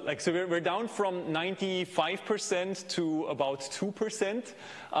 so we're down from 95% to about 2%.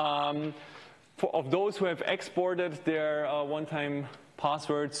 Of those who have exported their one-time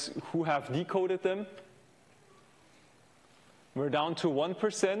passwords, who have decoded them? We're down to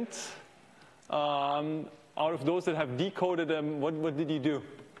 1%. Out of those that have decoded them, what did you do?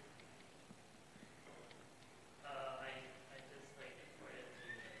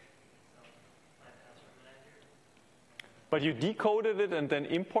 But you decoded it and then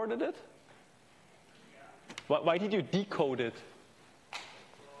imported it? Yeah. Why did you decode it?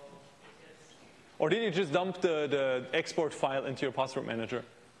 Or did you just dump the export file into your password manager?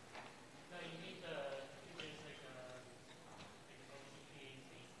 No, you need there's like OTP.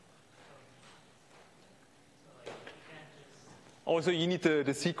 So like you can't just. Oh, so you need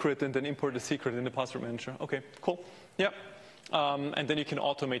the secret and then import the secret in the password manager. Okay, cool. Yeah. And then you can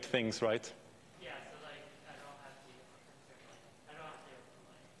automate things, right?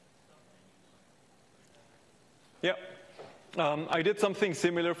 Yeah, I did something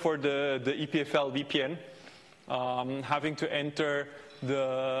similar for the EPFL VPN. Having to enter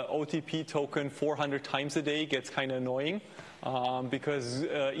the OTP token 400 times a day gets kind of annoying because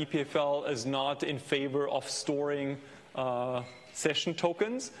EPFL is not in favor of storing session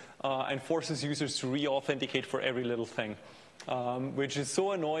tokens and forces users to re-authenticate for every little thing, which is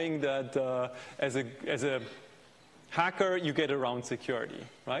so annoying that as a hacker, you get around security,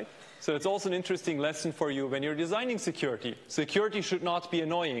 right? So it's also an interesting lesson for you when you're designing security. Security should not be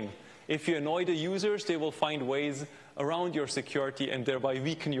annoying. If you annoy the users, they will find ways around your security and thereby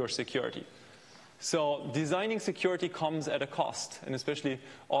weaken your security. So designing security comes at a cost, and especially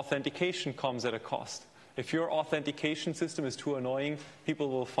authentication comes at a cost. If your authentication system is too annoying, people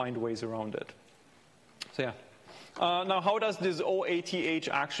will find ways around it. So yeah. Now how does this OATH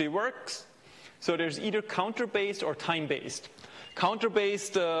actually work? So there's either counter-based or time-based.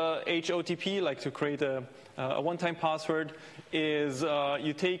 Counter-based HOTP, like to create a one-time password, is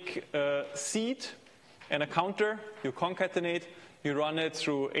you take a seed and a counter, you concatenate, you run it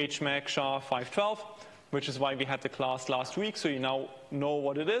through HMAC SHA-512, which is why we had the class last week, so you now know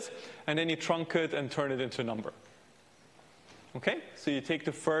what it is, and then you trunk it and turn it into a number. Okay, so you take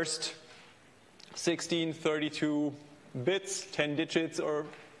the first 16, 32 bits, 10 digits, or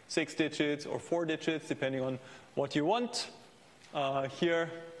 6 digits, or 4 digits, depending on what you want.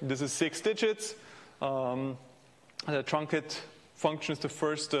 Here, this is 6 digits. The trunket functions the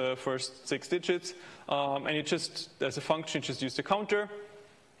first 6 digits. And you just, as a function, just use the counter.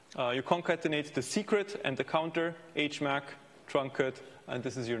 You concatenate the secret and the counter, HMAC, trunket, and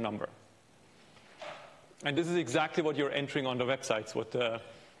this is your number. And this is exactly what you're entering on the websites, what the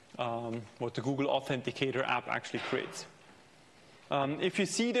Google Authenticator app actually creates. If you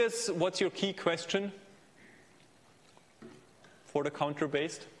see this, what's your key question for the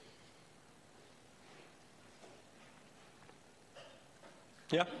counter-based?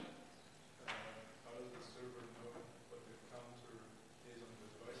 Yeah? How does the server know what the counter is on the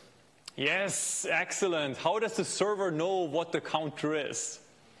device? Yes, excellent. How does the server know what the counter is?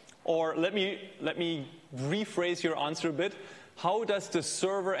 Or let me rephrase your answer a bit. How does the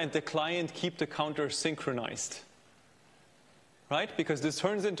server and the client keep the counter synchronized? Right? Because this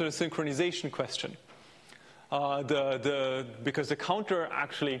turns into a synchronization question. Because the counter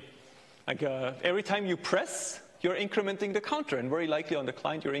actually, like every time you press, you're incrementing the counter, and very likely on the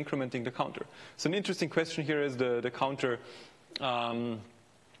client you're incrementing the counter. So an interesting question here is the counter,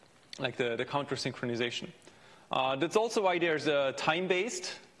 like the counter synchronization. That's also why there's a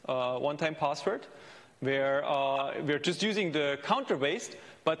time-based one-time password, where we're just using the counter-based,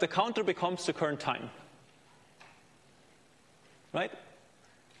 but the counter becomes the current time. Right?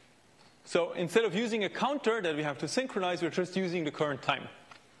 So instead of using a counter that we have to synchronize, we're just using the current time.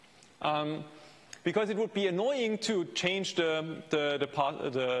 Because it would be annoying to change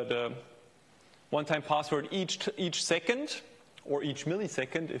the one-time password each second, or each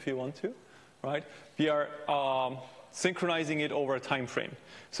millisecond if you want to, right? We are synchronizing it over a time frame.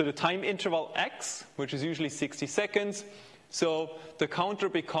 So the time interval x, which is usually 60 seconds, so the counter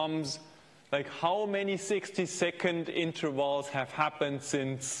becomes like how many 60-second intervals have happened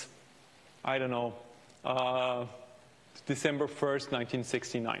since, I don't know, December 1st,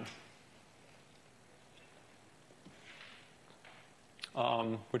 1969.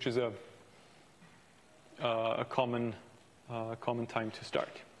 Which is a common time to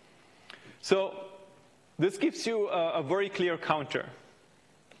start. So this gives you a very clear counter.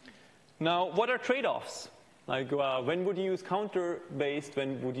 Now, what are trade-offs? Like when would you use counter-based,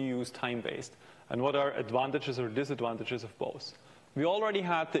 when would you use time-based? And what are advantages or disadvantages of both? We already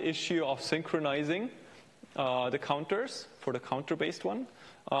had the issue of synchronizing the counters for the counter-based one.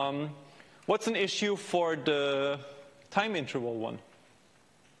 What's an issue for the time interval one?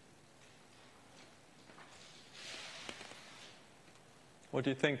 What do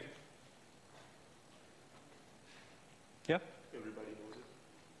you think? Yeah? Everybody knows it.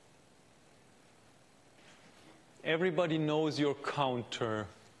 Everybody knows your counter.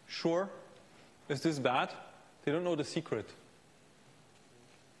 Sure? Is this bad? They don't know the secret.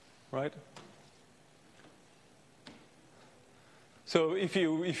 Right? So if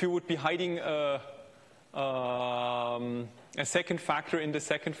you would be hiding a second factor in the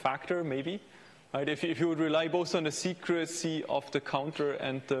second factor, maybe. Right? If you would rely both on the secrecy of the counter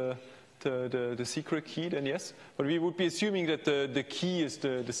and the secret key, then yes. But we would be assuming that the key is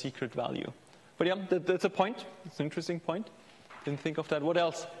the secret value. But yeah, that's a point. It's an interesting point. Didn't think of that. What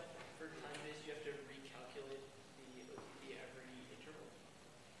else? For time-based, you have to recalculate the OTP every interval.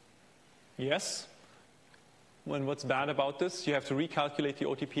 Yes. And what's bad about this? You have to recalculate the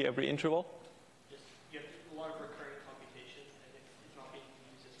OTP every interval. You have a lot of recurring computations, and if it's not being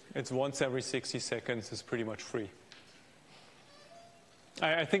used as frequently. It's once every 60 seconds. It's pretty much free.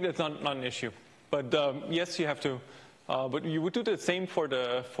 I think that's not an issue. But yes, you have to. But you would do the same for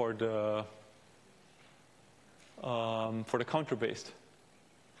the counter-based.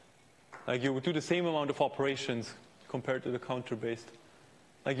 Like you would do the same amount of operations compared to the counter-based.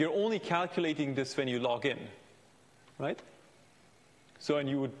 Like you're only calculating this when you log in, right? So, and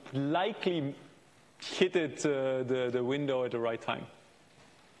you would likely hit it the window at the right time.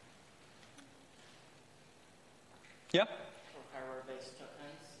 Yeah? For hardware-based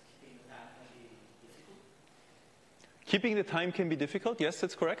tokens, keeping the time can be difficult. Keeping the time can be difficult. Yes,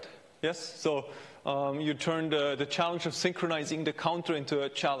 that's correct. Yes. So you turn the challenge of synchronizing the counter into a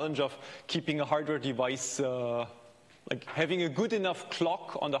challenge of keeping a hardware device, like having a good enough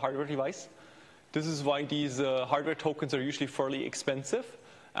clock on the hardware device. This is why these hardware tokens are usually fairly expensive,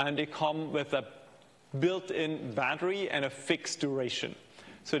 and they come with a built-in battery and a fixed duration.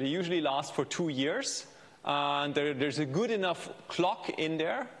 So they usually last for 2 years, and there's a good enough clock in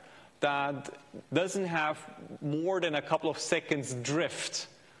there that doesn't have more than a couple of seconds drift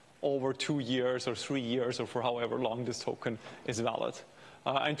over 2 years or 3 years or for however long this token is valid.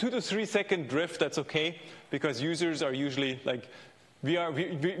 And 2 to 3 second drift, that's okay, because users are usually like,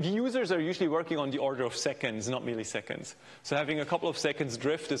 users are usually working on the order of seconds, not milliseconds. So having a couple of seconds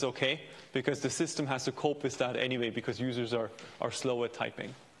drift is okay, because the system has to cope with that anyway, because users are slow at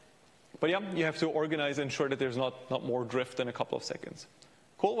typing. But yeah, you have to organize and ensure that there's not more drift than a couple of seconds.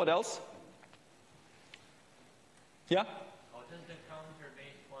 Cool, what else? Yeah? How does the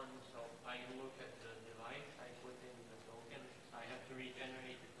counter-based one, so I look at the device, I put in the token, I have to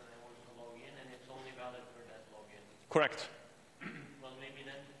regenerate it when I want to log in, and it's only valid for that login. Correct. Well, maybe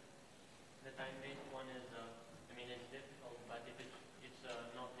then the time-based one is, I mean, it's difficult, but if it's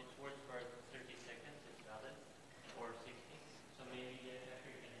not, it's worth for 30 seconds, it's valid, or 60. So So maybe the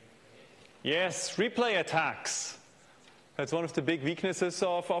attacker can replay it. Yes, replay attacks. That's one of the big weaknesses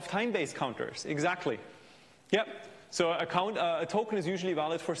of time-based counters. Exactly. Yep. So a token is usually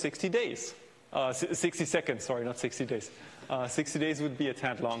valid for 60 days. 60 seconds, sorry, not 60 days. 60 days would be a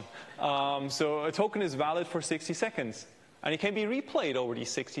tad long. So a token is valid for 60 seconds. And it can be replayed over these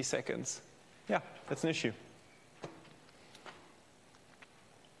 60 seconds. Yeah, that's an issue.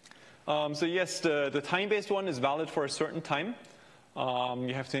 So yes, the time-based one is valid for a certain time.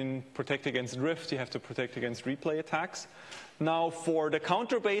 You have to protect against drift. You have to protect against replay attacks. Now, for the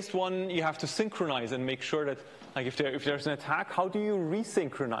counter-based one, you have to synchronize and make sure that, like, if there's an attack, how do you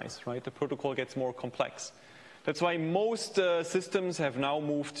resynchronize, right? The protocol gets more complex. That's why most systems have now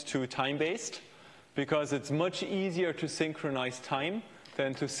moved to time-based, because it's much easier to synchronize time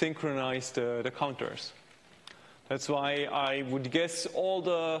than to synchronize the counters. That's why I would guess all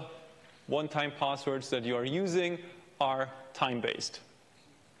the one-time passwords that you are using are time-based.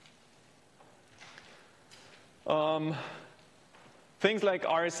 Things like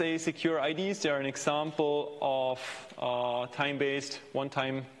RSA secure IDs, they are an example of time-based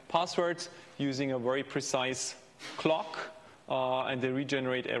one-time passwords using a very precise clock, and they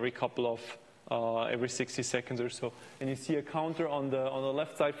regenerate every 60 seconds or so. And you see a counter on the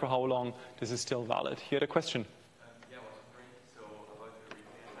left side for how long this is still valid. You had a question? Yeah, I was wondering, so about the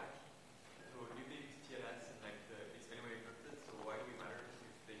replay attack. So if they use TLS and like it's anyway encrypted, so why do we matter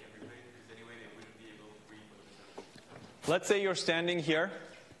if they can replay it? Because anyway they wouldn't be able to read what the service. Let's say you're standing here,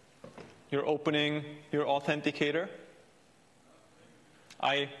 you're opening your authenticator.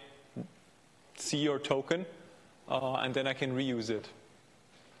 I see your token, and then I can reuse it.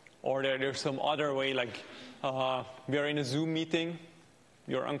 Or there's some other way, like we're in a Zoom meeting,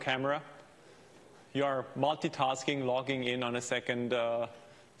 you're on camera, you're multitasking, logging in on a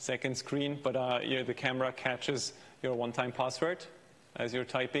second screen, but the camera catches your one-time password as you're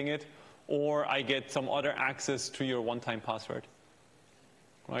typing it, or I get some other access to your one-time password,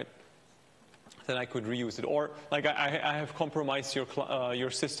 right? Then I could reuse it. Or like I have compromised your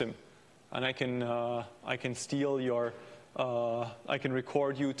system, and I can steal your. I can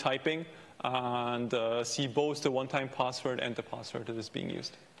record you typing and see both the one-time password and the password that is being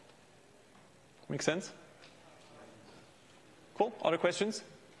used. Make sense? Cool. Other questions?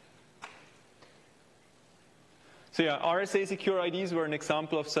 So yeah, RSA secure IDs were an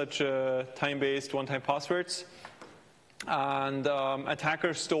example of such time-based one-time passwords. And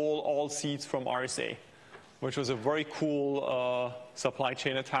attackers stole all seeds from RSA, which was a very cool supply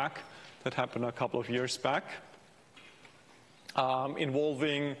chain attack that happened a couple of years back.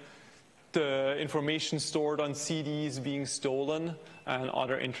 Involving the information stored on CDs being stolen and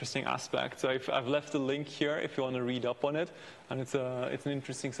other interesting aspects. So I've left a link here if you want to read up on it. And it's an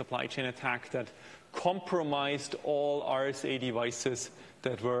interesting supply chain attack that compromised all RSA devices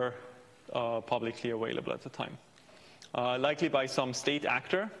that were publicly available at the time. Likely by some state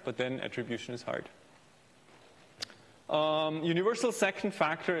actor, but then attribution is hard. Universal second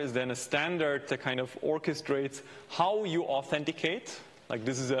factor is then a standard that kind of orchestrates how you authenticate. Like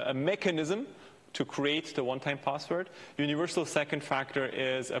this is a mechanism to create the one-time password. Universal second factor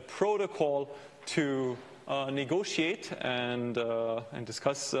is a protocol to negotiate and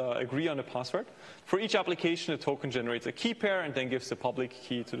discuss, agree on a password. For each application, the token generates a key pair and then gives the public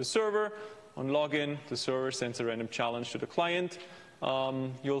key to the server. On login, the server sends a random challenge to the client.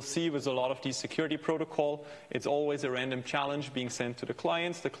 You'll see with a lot of these security protocol, it's always a random challenge being sent to the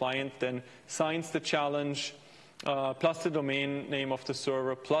client. The client then signs the challenge, plus the domain name of the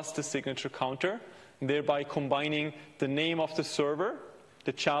server, plus the signature counter, thereby combining the name of the server,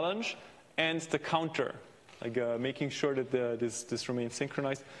 the challenge, and the counter, like making sure that this remains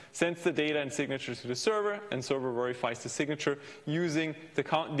synchronized, sends the data and signature to the server, and server verifies the signature using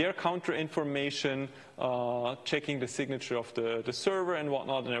their counter information, checking the signature of the server and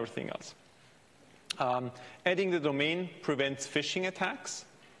whatnot and everything else. Adding the domain prevents phishing attacks,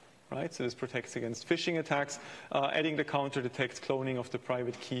 right? So this protects against phishing attacks. Adding the counter detects cloning of the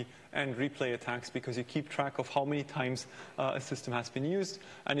private key and replay attacks because you keep track of how many times a system has been used.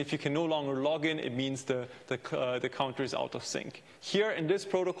 And if you can no longer log in, it means the counter is out of sync. Here in this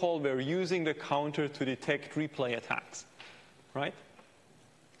protocol, we're using the counter to detect replay attacks, right?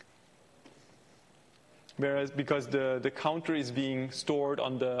 Whereas because the counter is being stored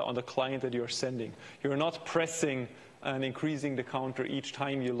on the client that you're sending. You're not pressing and increasing the counter each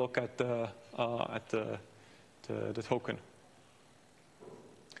time you look at the token.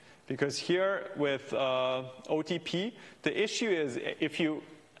 Because here with OTP, the issue is if you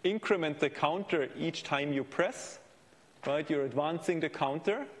increment the counter each time you press, right, you're advancing the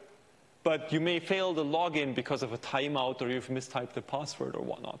counter, but you may fail the login because of a timeout or you've mistyped the password or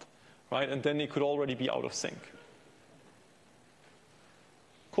whatnot, right? And then it could already be out of sync.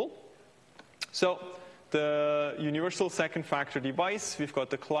 Cool? So the universal second factor device, we've got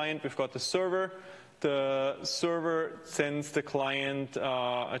the client, we've got the server. The server sends the client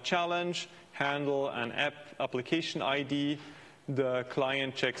a challenge, handle an application ID. The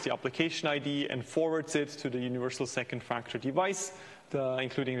client checks the application ID and forwards it to the universal second factor device,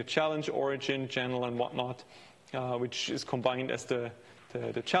 including the challenge, origin, channel, and whatnot, which is combined as the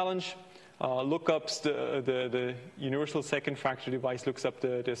challenge. Lookups, the universal second factor device looks up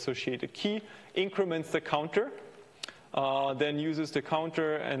the associated key, increments the counter, then uses the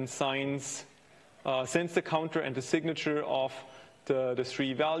counter and sends the counter and the signature of the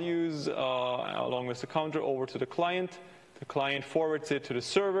three values along with the counter over to the client. The client forwards it to the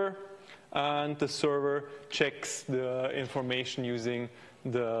server, and the server checks the information using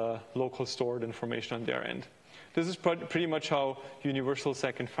the local stored information on their end. This is pretty much how universal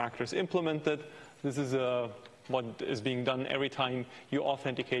second factor is implemented. This is what is being done every time you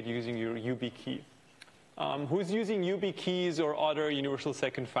authenticate using your UB key. Who's using UB keys or other universal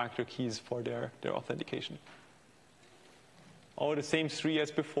second factor keys for their authentication? Oh, the same three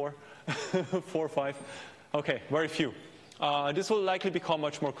as before? 4 or 5? Okay, very few. This will likely become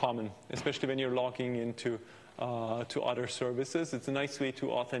much more common, especially when you're logging into to other services. It's a nice way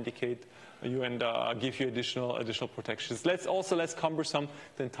to authenticate you and give you additional protections. Less cumbersome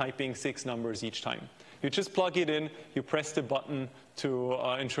than typing 6 numbers each time. You just plug it in, you press the button to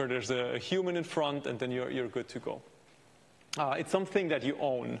ensure there's a human in front, and then you're good to go. It's something that you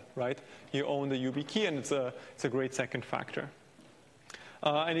own, right? You own the UB key, and it's a great second factor.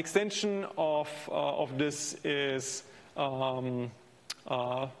 An extension of this is FIDO2,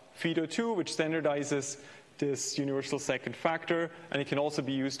 which standardizes this universal second factor, and it can also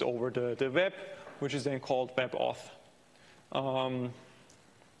be used over the web, which is then called WebAuth.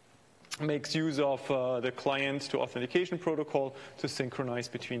 Makes use of the client to authentication protocol to synchronize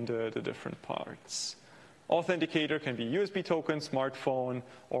between the different parts. Authenticator can be USB token, smartphone,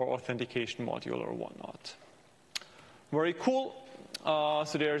 or authentication module or whatnot. Very cool.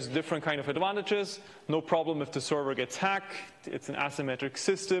 So there's different kind of advantages. No problem if the server gets hacked. It's an asymmetric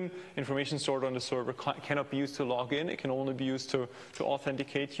system. Information stored on the server cannot be used to log in. It can only be used to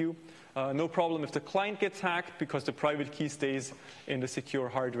authenticate you. No problem if the client gets hacked because the private key stays in the secure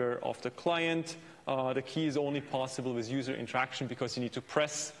hardware of the client. The key is only possible with user interaction because you need to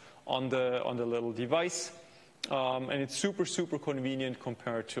press on the little device. And it's super, super convenient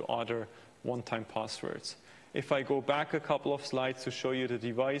compared to other one-time passwords. If I go back a couple of slides to show you the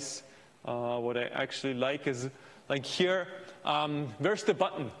device, what I actually like is, like here, where's the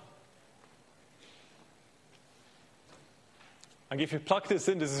button? And if you plug this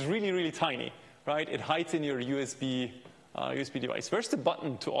in, this is really, really tiny, right? It hides in your USB device. Where's the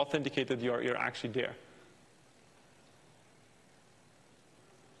button to authenticate that you're actually there?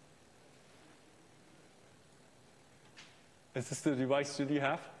 Is this the device that you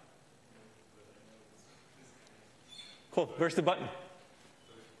have? Cool. Where's the button?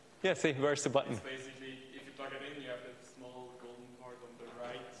 Yeah, say, where's the button? It's basically, if you plug it in, you have that small golden part on the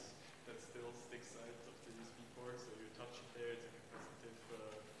right that still sticks out of the USB port, so you touch it there, it's a capacitive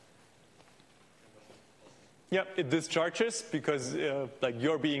Yeah, it discharges because like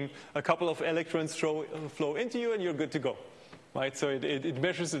you're being a couple of electrons flow into you and you're good to go, right? So it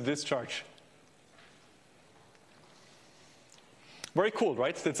measures the discharge. Very cool,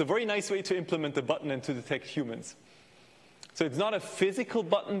 right? So it's a very nice way to implement the button and to detect humans. So it's not a physical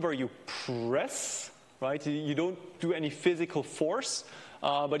button where you press, right? You don't do any physical force,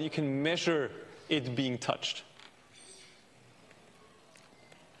 but you can measure it being touched.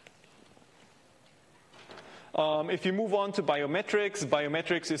 If you move on to biometrics,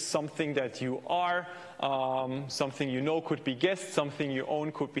 biometrics is something that you are, something you know could be guessed, something you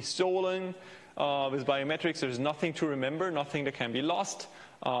own could be stolen. With biometrics, there's nothing to remember, nothing that can be lost.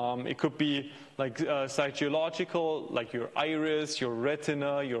 It could be like psychological, like your iris, your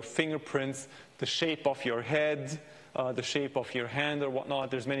retina, your fingerprints, the shape of your head, the shape of your hand or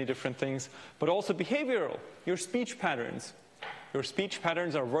whatnot. There's many different things. But also behavioral, your speech patterns. Your speech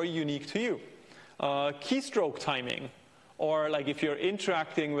patterns are very unique to you. Keystroke timing, or like if you're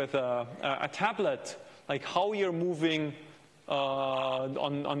interacting with a tablet, like how you're moving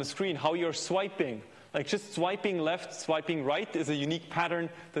on the screen, how you're swiping. Like just swiping left, swiping right is a unique pattern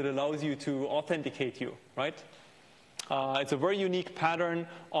that allows you to authenticate you, right? It's a very unique pattern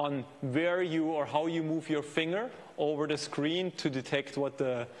on where you or how you move your finger over the screen to detect what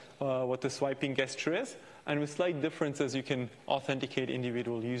the swiping gesture is. And with slight differences, you can authenticate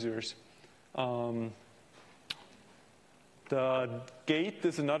individual users The gait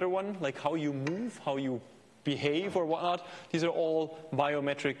is another one, like how you move, how you behave or whatnot. These are all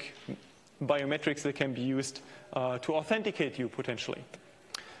biometrics that can be used to authenticate you potentially.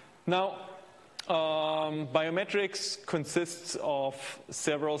 Now, biometrics consists of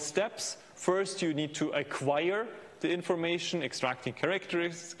several steps. First, you need to acquire the information, extracting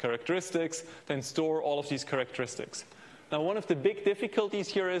characteristics, then store all of these characteristics. Now, one of the big difficulties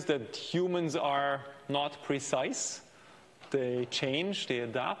here is that humans are not precise. They change, they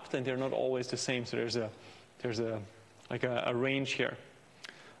adapt, and they're not always the same. So there's a range here.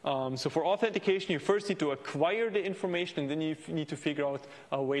 So for authentication, you first need to acquire the information, and then you need to figure out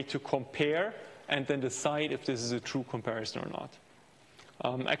a way to compare, and then decide if this is a true comparison or not.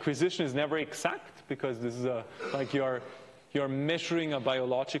 Acquisition is never exact because this is like you're measuring a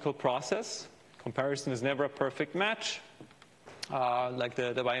biological process. Comparison is never a perfect match. Like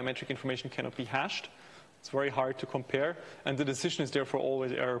the biometric information cannot be hashed. It's very hard to compare, and the decision is therefore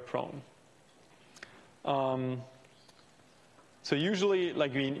always error-prone. So usually,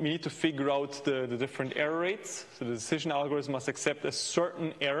 like we need to figure out the different error rates. So the decision algorithm must accept a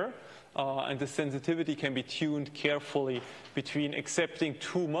certain error, and the sensitivity can be tuned carefully between accepting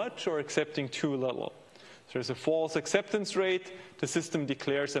too much or accepting too little. So there's a false acceptance rate. The system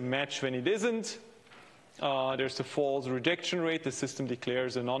declares a match when it isn't. There's a false rejection rate. The system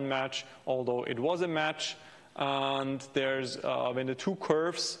declares a non-match, although it was a match. And there's when the two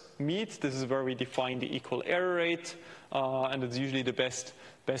curves meet, this is where we define the equal error rate, and it's usually the best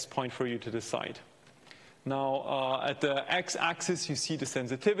point for you to decide. Now, at the x-axis, you see the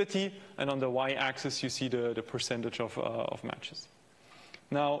sensitivity, and on the y-axis, you see the percentage of matches.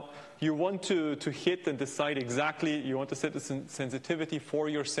 Now, you want to hit and decide exactly, you want to set the sensitivity for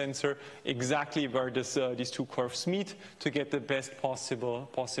your sensor exactly where these two curves meet to get the best possible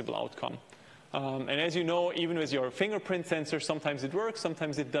outcome. And as you know, even with your fingerprint sensor, sometimes it works,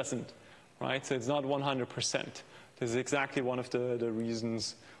 sometimes it doesn't, right? So it's not 100%. This is exactly one of the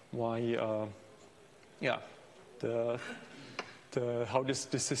reasons why, how this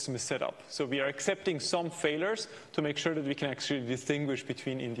system is set up. So we are accepting some failures to make sure that we can actually distinguish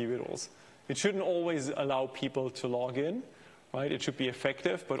between individuals. It shouldn't always allow people to log in, right? It should be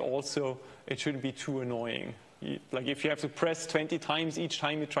effective, but also it shouldn't be too annoying. Like if you have to press 20 times each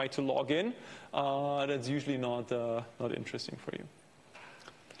time you try to log in, that's usually not interesting for you.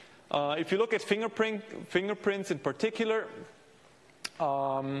 If you look at fingerprints in particular,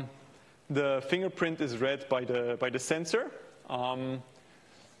 the fingerprint is read by the sensor.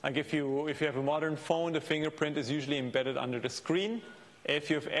 Like if you have a modern phone, the fingerprint is usually embedded under the screen.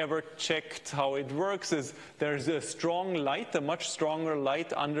 If you've ever checked how it works, there's a strong light, a much stronger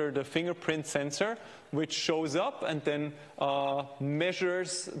light under the fingerprint sensor, which shows up and then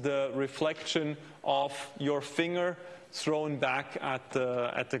measures the reflection of your finger thrown back at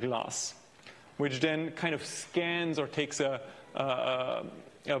the glass, which then kind of scans or takes a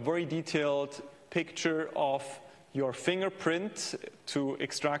very detailed picture of your fingerprint to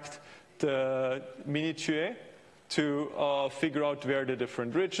extract the minutiae to figure out where the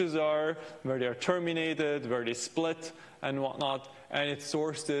different ridges are, where they are terminated, where they split, and whatnot. And it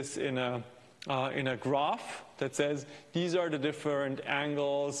stores this in a graph that says these are the different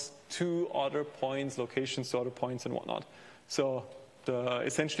angles to other points, locations to other points, and whatnot. So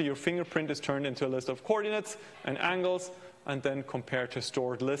essentially your fingerprint is turned into a list of coordinates and angles, and then compared to a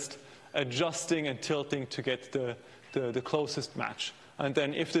stored list, adjusting and tilting to get the closest match. And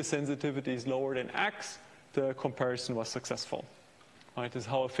then if the sensitivity is lower than X, the comparison was successful. Right, this is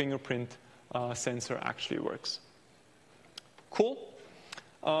how a fingerprint sensor actually works. Cool.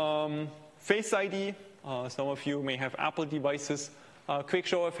 Face ID. Some of you may have Apple devices. Quick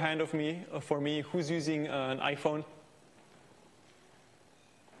show of hand for me. Who's using an iPhone?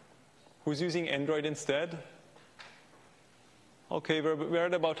 Who's using Android instead? Okay, we're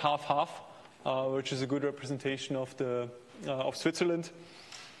at about half-half, which is a good representation of Switzerland.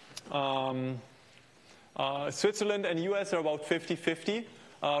 Switzerland and US are about 50-50.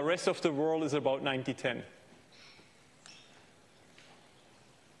 Rest of the world is about 90-10.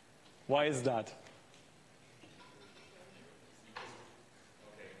 Why is that?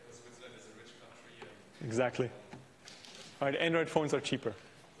 Okay, because Switzerland is a rich country. Exactly. All right, Android phones are cheaper.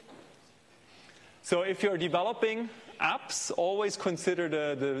 So if you're developing apps, always consider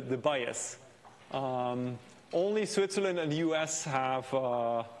the bias. Only Switzerland and the US have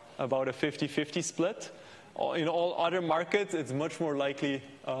about a 50-50 split. In all other markets, it's much more likely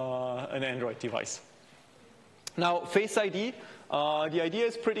an Android device. Now, Face ID, the idea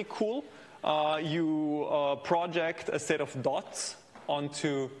is pretty cool. You project a set of dots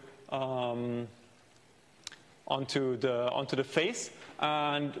onto onto the face,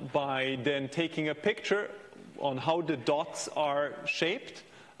 and by then taking a picture on how the dots are shaped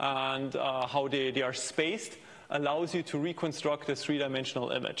and how they are spaced, allows you to reconstruct a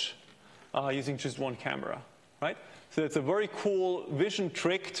three-dimensional image using just one camera, right? So it's a very cool vision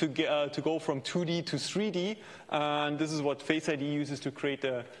trick to go from 2D to 3D, and this is what Face ID uses to create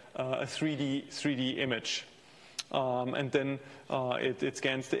a 3D image. And then it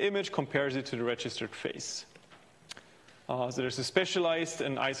scans the image, compares it to the registered face. So there's a specialized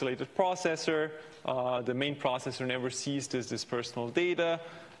and isolated processor. The main processor never sees this personal data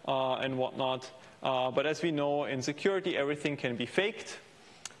and whatnot. But as we know, in security, everything can be faked.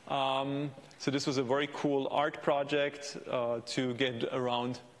 So this was a very cool art project to get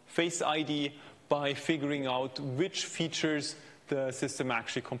around Face ID by figuring out which features the system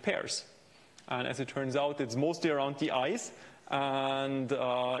actually compares. And as it turns out, it's mostly around the eyes. And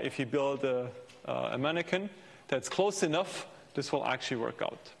if you build a mannequin that's close enough, this will actually work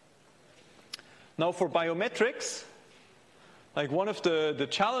out. Now for biometrics, like one of the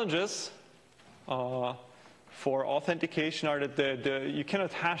challenges for authentication are that you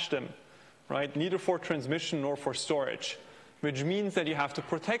cannot hash them, right? Neither for transmission nor for storage, which means that you have to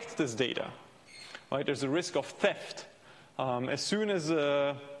protect this data, right? There's a risk of theft. As soon as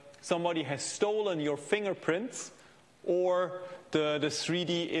somebody has stolen your fingerprints or the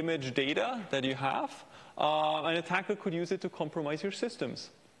 3D image data that you have, an attacker could use it to compromise your systems,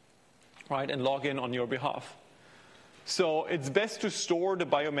 right, and log in on your behalf. So it's best to store the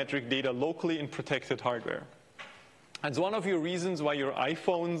biometric data locally in protected hardware. It's one of your reasons why your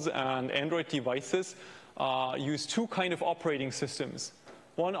iPhones and Android devices use two kind of operating systems.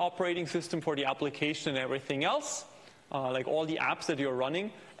 One operating system for the application and everything else, like all the apps that you're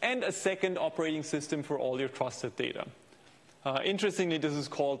running, and a second operating system for all your trusted data. Interestingly, this is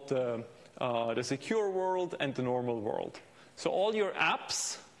called the secure world and the normal world. So all your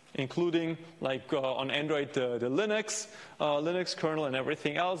apps, including like on Android, the Linux kernel and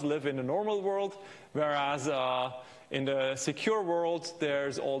everything else, live in the normal world, whereas in the secure world,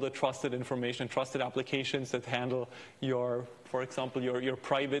 there's all the trusted information, trusted applications that handle your, for example, your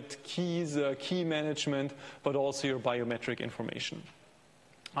private keys, key management, but also your biometric information.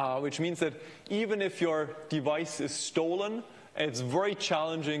 Which means that even if your device is stolen, it's very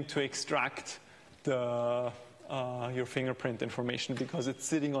challenging to extract your fingerprint information because it's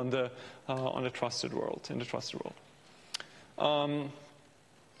sitting on the trusted world, in the trusted world.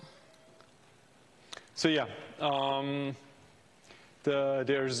 So yeah,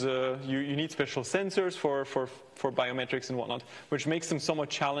 you need special sensors for biometrics and whatnot, which makes them somewhat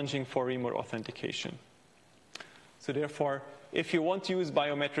challenging for remote authentication. So therefore, if you want to use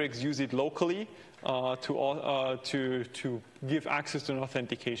biometrics, use it locally to give access to an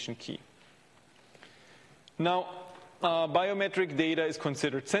authentication key. Now, biometric data is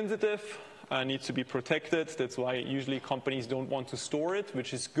considered sensitive, needs to be protected. That's why usually companies don't want to store it,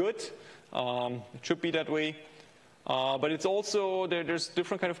 which is good. It should be that way. But it's also, there's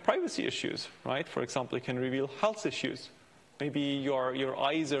different kind of privacy issues, right? For example, it can reveal health issues. Maybe your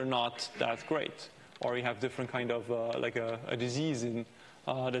eyes are not that great, or you have different kind of like a disease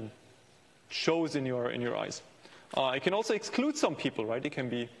that shows in your eyes. It can also exclude some people, right? It can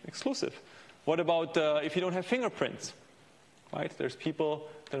be exclusive. What about if you don't have fingerprints, right? There's people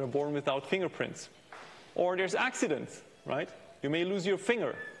that are born without fingerprints. Or there's accidents, right? You may lose your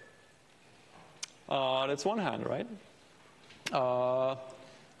finger. That's one hand, right?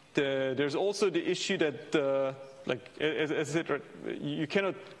 There's also the issue that, you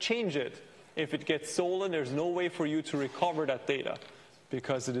cannot change it. If it gets stolen, there's no way for you to recover that data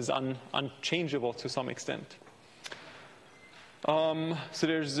because it is unchangeable to some extent. So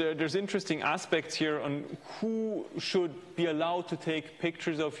there's interesting aspects here on who should be allowed to take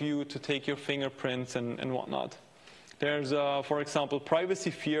pictures of you, to take your fingerprints and whatnot. There's, for example, privacy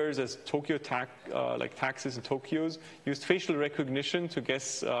fears as Tokyo taxis in Tokyo's used facial recognition to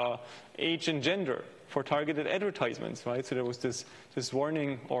guess age and gender for targeted advertisements, right? So there was this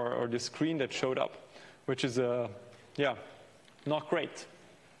warning or this screen that showed up, which is, not great.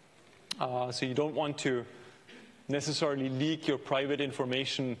 So you don't want to necessarily leak your private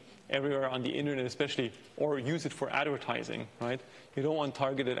information everywhere on the internet, especially, or use it for advertising, right? You don't want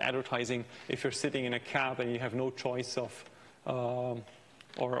targeted advertising if you're sitting in a cab and you have no choice of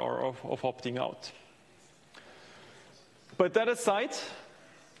opting out. But that aside,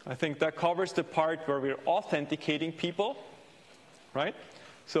 I think that covers the part where we're authenticating people, right?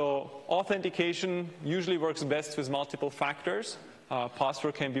 So authentication usually works best with multiple factors.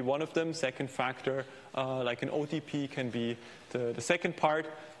 Password can be one of them. Second factor, like an OTP, can be the second part.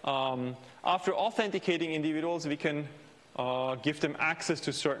 After authenticating individuals, we can give them access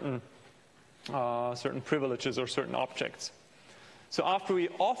to certain privileges or certain objects. So after we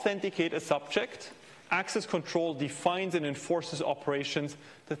authenticate a subject, access control defines and enforces operations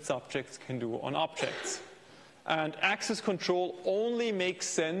that subjects can do on objects. And access control only makes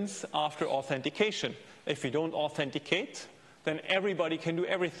sense after authentication. If we don't authenticate, then everybody can do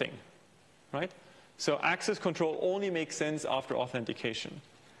everything, right? So access control only makes sense after authentication.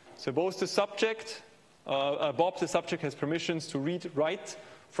 So both the subject, Bob, the subject, has permissions to read, write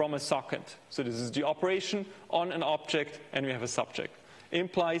from a socket. So this is the operation on an object, and we have a subject. It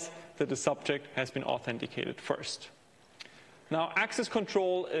implies that the subject has been authenticated first. Now, access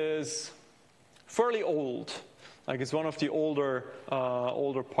control is fairly old. Like, it's one of the older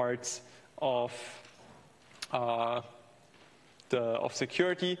parts of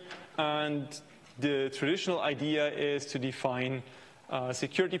security, and the traditional idea is to define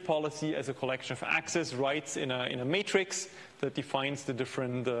security policy as a collection of access rights in a matrix that defines the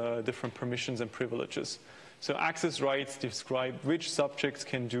different permissions and privileges. So access rights describe which subjects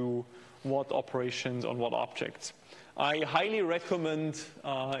can do what operations on what objects. I highly recommend,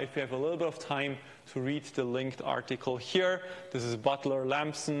 if you have a little bit of time, to read the linked article here. This is Butler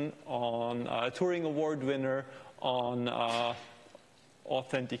Lampson, on a Turing Award winner on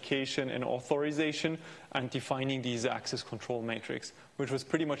authentication and authorization and defining these access control matrix, which was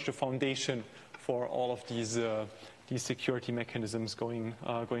pretty much the foundation for all of these security mechanisms going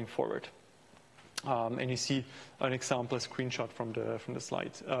forward. And you see an example, a screenshot from the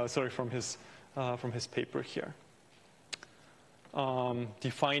slide. From his paper here,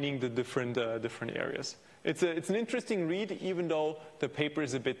 defining the different areas. It's an interesting read, even though the paper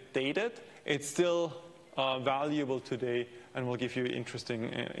is a bit dated. It's still valuable today, and will give you interesting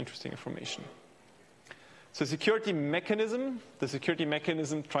information. So security mechanism. The security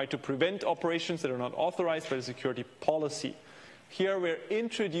mechanism tried to prevent operations that are not authorized by the security policy. Here we're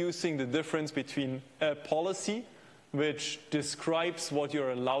introducing the difference between a policy, which describes what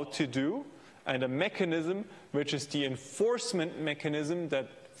you're allowed to do, and a mechanism, which is the enforcement mechanism that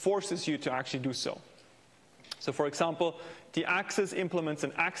forces you to actually do so. So, for example, the access implements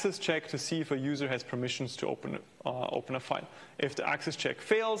an access check to see if a user has permissions to open a file. If the access check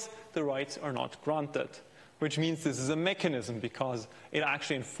fails, the rights are not granted, which means this is a mechanism because it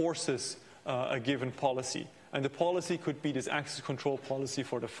actually enforces a given policy. And the policy could be this access control policy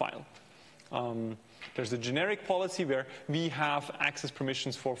for the file. There's a generic policy where we have access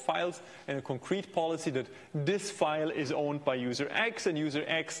permissions for files, and a concrete policy that this file is owned by user X, and user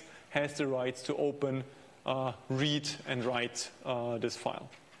X has the rights to open, read, and write this file.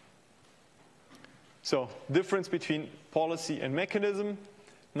 So, difference between policy and mechanism.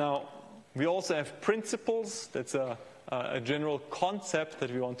 Now, we also have principles. That's a general concept that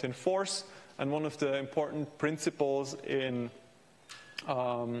we want to enforce. And one of the important principles in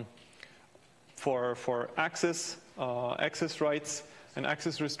for access rights and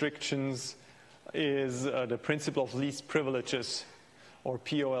access restrictions is the principle of least privileges, or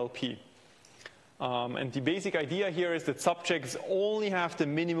POLP. And the basic idea here is that subjects only have the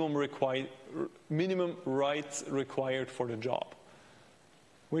minimum rights required for the job.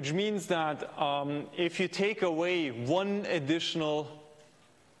 Which means that if you take away one additional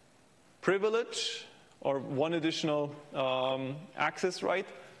privilege or one additional access right,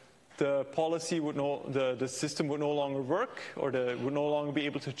 the policy would the system would no longer work, or would no longer be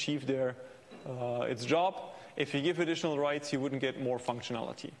able to achieve its job. If you give additional rights, you wouldn't get more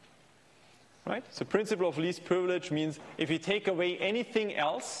functionality. Right? So principle of least privilege means if you take away anything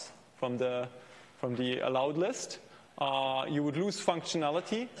else from the allowed list, you would lose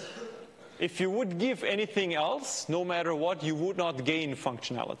functionality. If you would give anything else, no matter what, you would not gain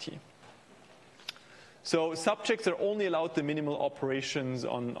functionality. So subjects are only allowed the minimal operations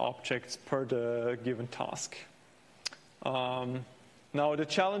on objects per the given task. Now the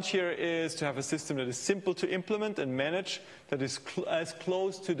challenge here is to have a system that is simple to implement and manage, that is as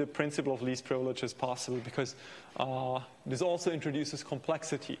close to the principle of least privilege as possible, because this also introduces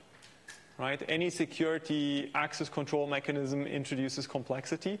complexity. Right? Any security access control mechanism introduces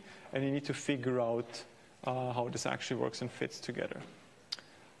complexity, and you need to figure out how this actually works and fits together.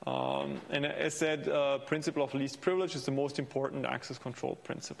 And as said, principle of least privilege is the most important access control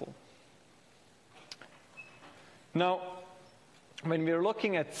principle. Now, when we're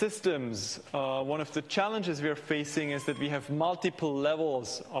looking at systems, one of the challenges we're facing is that we have multiple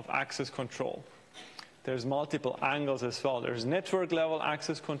levels of access control. there's multiple angles as well. There's network level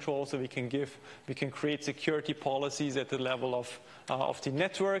access control, so we can create security policies at the level of the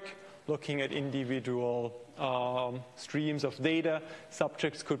network, looking at individual streams of data.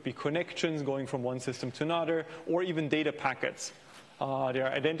 Subjects could be connections going from one system to another, or even data packets. They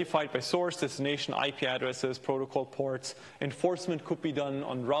are identified by source, destination, IP addresses, protocol ports. Enforcement could be done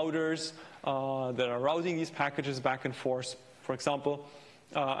on routers that are routing these packages back and forth. For example,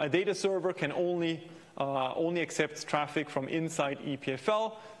 a data server can only accepts traffic from inside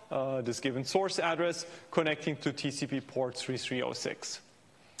EPFL, this given source address, connecting to TCP port 3306.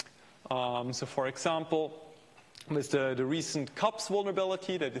 So for example, with the recent CUPS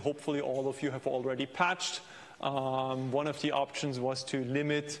vulnerability that hopefully all of you have already patched, one of the options was to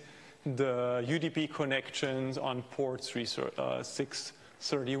limit the UDP connections on port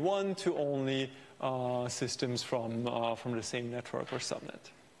 631 to only systems from the same network or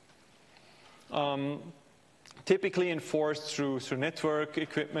subnet. Typically enforced through network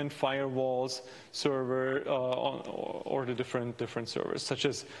equipment, firewalls, server, or the different servers, such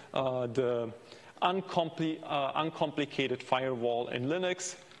as the uncomplicated firewall in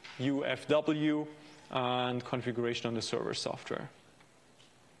Linux, UFW, and configuration on the server software.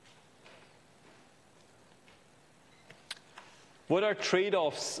 What are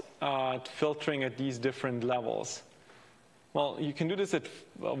trade-offs at filtering at these different levels? Well, you can do this at,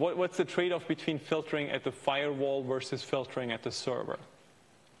 what's the trade-off between filtering at the firewall versus filtering at the server?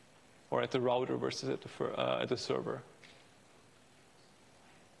 Or at the router versus at the server?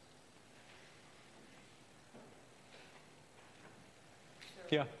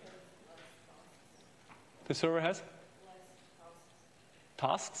 Yeah. The server has?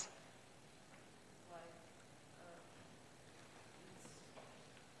 Tasks?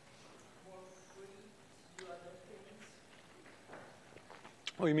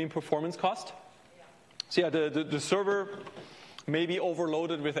 Oh, you mean performance cost? Yeah. So yeah, the server may be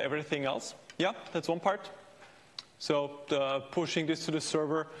overloaded with everything else. Yeah, that's one part. So pushing this to the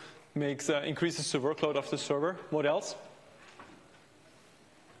server increases the workload of the server. What else?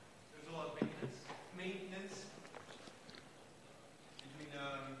 There's a lot of maintenance between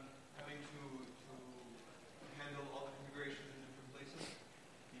having to handle all the configurations in different places.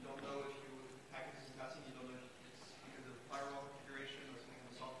 You don't know if your package is passing. You don't know if it's because of firewall configuration or something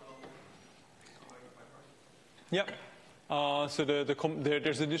on the software level. Yeah. So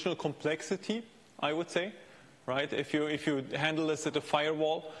there's additional complexity, I would say, right? If you handle this at the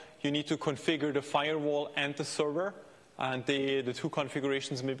firewall, you need to configure the firewall and the server, and the two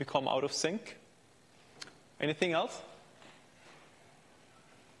configurations may become out of sync. Anything else?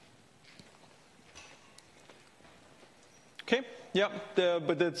 Okay. Yeah.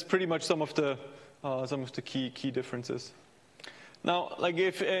 But that's pretty much some of the key differences. Now, like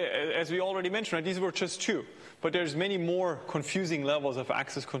as we already mentioned, right, these were just two, but there's many more confusing levels of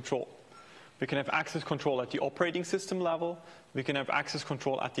access control. We can have access control at the operating system level. We can have access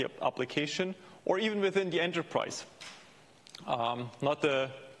control at the application, or even within the enterprise. Not the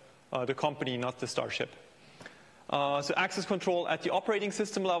company, not the Starship. So access control at the operating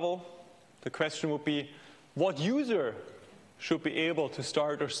system level, the question would be, what user should be able to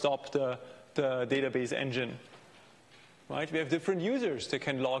start or stop the database engine? Right? We have different users that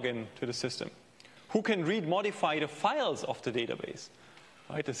can log in to the system. Who can modify the files of the database?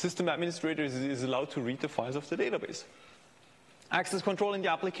 Right? The system administrator is allowed to read the files of the database. Access control in the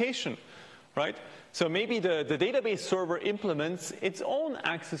application. Right? So maybe the database server implements its own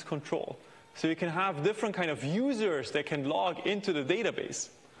access control. So you can have different kind of users that can log into the database.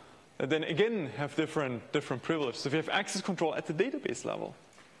 And then again have different privileges. So we have access control at the database level.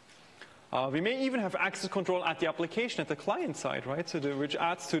 We may even have access control at the application, at the client side, right? So which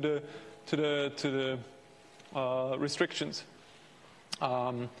adds to the restrictions,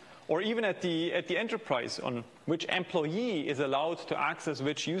 or even at the enterprise on which employee is allowed to access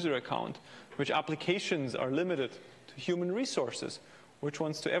which user account, which applications are limited to human resources, which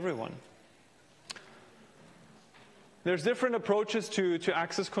ones to everyone. There's different approaches to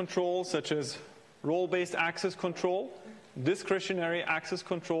access control, such as role-based access control, discretionary access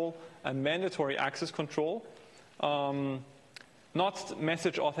control, and mandatory access control. Not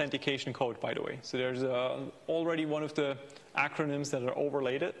message authentication code, by the way. So there's already one of the acronyms that are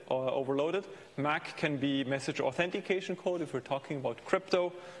overloaded. MAC can be message authentication code if we're talking about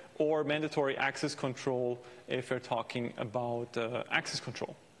crypto, or mandatory access control if we're talking about access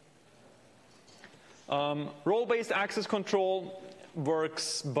control. Role-based access control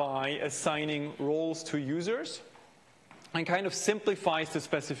works by assigning roles to users and kind of simplifies the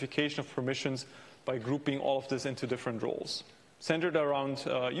specification of permissions by grouping all of this into different roles. Centered around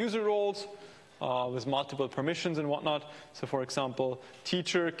user roles, with multiple permissions and whatnot. So for example,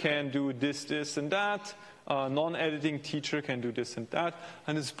 teacher can do this, this, and that. Non-editing teacher can do this and that.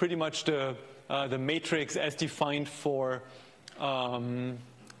 And it's pretty much the matrix as defined for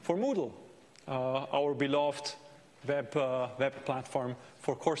Moodle, our beloved web platform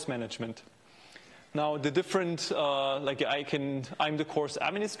for course management. Now the different, I'm the course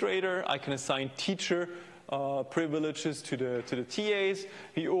administrator. I can assign teacher privileges to the TAs.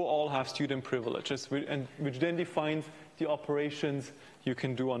 You all have student privileges, which then defines the operations you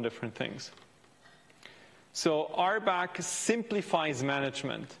can do on different things. So RBAC simplifies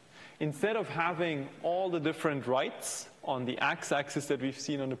management. Instead of having all the different rights on the x-axis that we've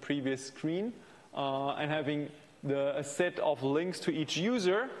seen on the previous screen, and having a set of links to each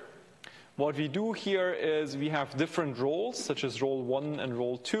user, what we do here is we have different roles, such as role 1 and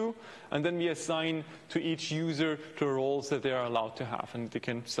role 2, and then we assign to each user the roles that they are allowed to have. And they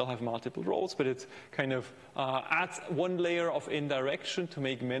can still have multiple roles, but it kind of adds one layer of indirection to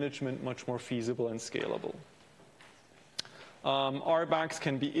make management much more feasible and scalable. RBACs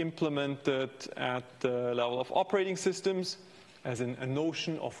can be implemented at the level of operating systems, as in a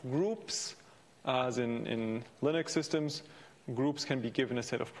notion of groups, as in Linux systems. Groups can be given a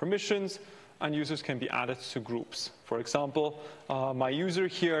set of permissions, and users can be added to groups. For example, my user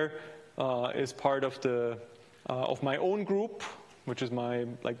here is part of my own group, which is my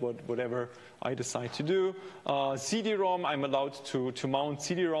whatever I decide to do. CD-ROM, I'm allowed to mount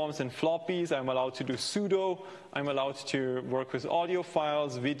CD-ROMs and floppies. I'm allowed to do sudo. I'm allowed to work with audio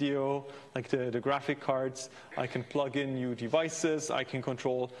files, video, like the graphic cards. I can plug in new devices. I can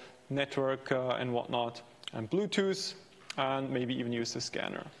control network and whatnot, and Bluetooth, and maybe even use the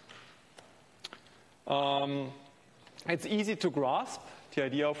scanner. It's easy to grasp, the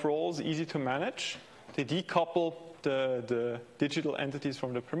idea of roles, easy to manage. They decouple the digital entities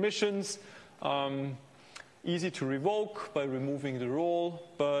from the permissions. Easy to revoke by removing the role,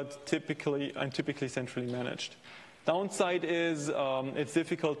 but typically centrally managed. Downside is it's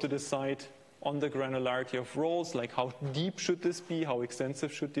difficult to decide on the granularity of roles, like how deep should this be, how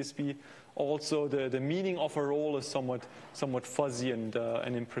extensive should this be. Also, the meaning of a role is somewhat fuzzy and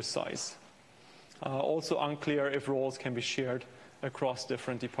imprecise. Also unclear if roles can be shared across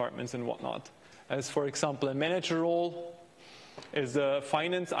different departments and whatnot. As for example, a manager role, is a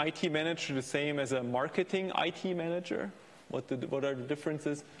finance IT manager the same as a marketing IT manager? What are the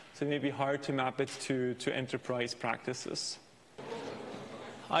differences? So it may be hard to map it to enterprise practices.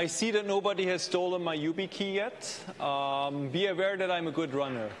 I see that nobody has stolen my YubiKey yet. Be aware that I'm a good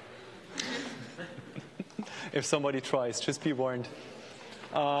runner. If somebody tries, just be warned.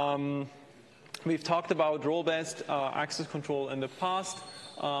 We've talked about role-based access control in the past.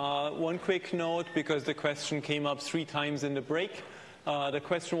 One quick note, because the question came up 3 times in the break. The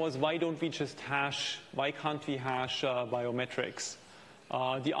question was, why don't we just hash? Why can't we hash biometrics?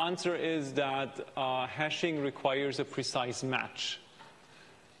 The answer is that hashing requires a precise match.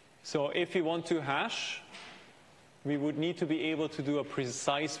 So if we want to hash, we would need to be able to do a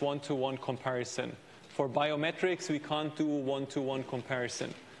precise one-to-one comparison. For biometrics, we can't do one-to-one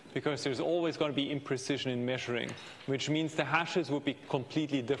comparison, because there's always going to be imprecision in measuring, which means the hashes would be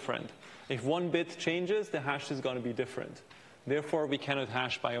completely different. If one bit changes, the hash is going to be different. Therefore, we cannot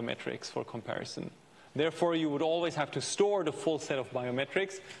hash biometrics for comparison. Therefore, you would always have to store the full set of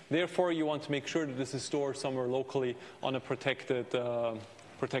biometrics. Therefore, you want to make sure that this is stored somewhere locally on a protected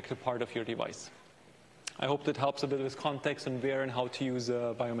part of your device. I hope that helps a bit with context on where and how to use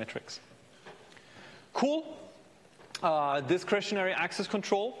biometrics. Cool. Discretionary access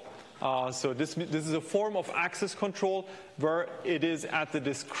control. So this is a form of access control where it is at the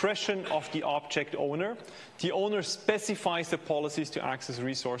discretion of the object owner. The owner specifies the policies to access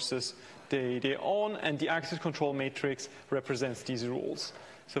resources they own, and the access control matrix represents these rules.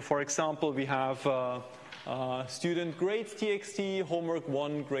 So for example, we have student grades txt, homework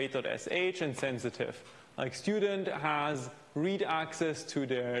 1 grade.sh, and sensitive. Like student has read access to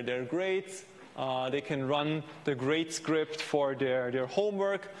their grades. They can run the grade script for their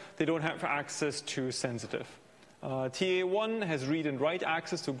homework. They don't have access to sensitive. TA1 has read and write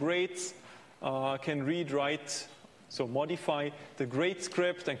access to grades, can read, write, so modify the grade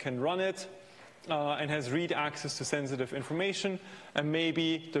script and can run it, and has read access to sensitive information, and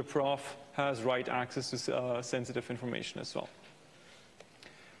maybe the prof has write access to sensitive information as well.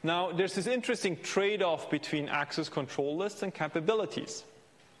 Now, there's this interesting trade-off between access control lists and capabilities,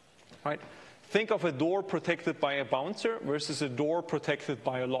 right? Think of a door protected by a bouncer versus a door protected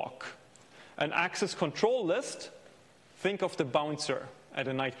by a lock. An access control list, think of the bouncer at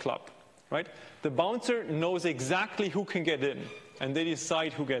a nightclub, right? The bouncer knows exactly who can get in, and they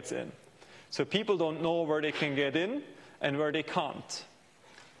decide who gets in. So people don't know where they can get in and where they can't.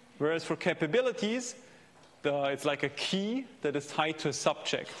 Whereas for capabilities, it's like a key that is tied to a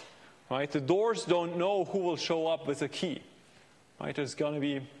subject. Right? The doors don't know who will show up with a key. Right? There's going to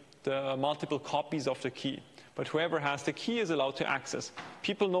be the multiple copies of the key. But whoever has the key is allowed to access.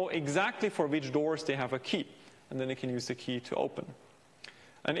 People know exactly for which doors they have a key, and then they can use the key to open.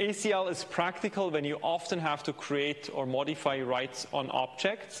 An ACL is practical when you often have to create or modify rights on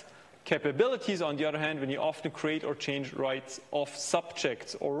objects. Capabilities, on the other hand, when you often create or change rights of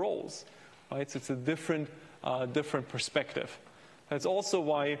subjects or roles. Right? So it's a different perspective. That's also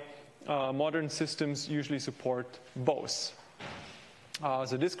why modern systems usually support both.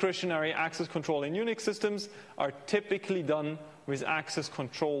 So discretionary access control in Unix systems are typically done with access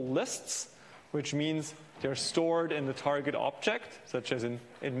control lists, which means they're stored in the target object, such as in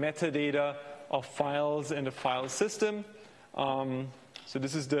metadata of files in the file system. So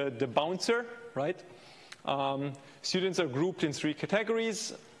this is the bouncer, right? Students are grouped in 3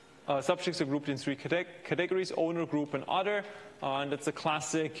 categories. Subjects are grouped in 3 categories: owner, group, and other. And that's a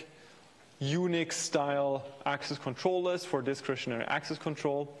classic Unix-style access control list for discretionary access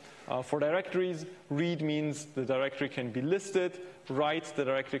control. For directories, read means the directory can be listed. Write, the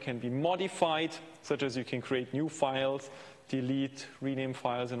directory can be modified, such as you can create new files, delete, rename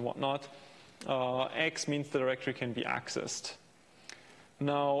files, and whatnot. X means the directory can be accessed.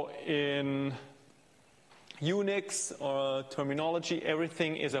 Now, in Unix terminology,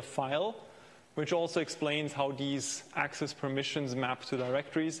 everything is a file, which also explains how these access permissions map to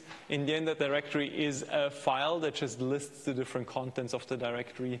directories. In the end, that directory is a file that just lists the different contents of the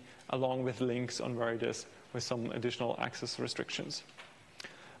directory along with links on where it is with some additional access restrictions.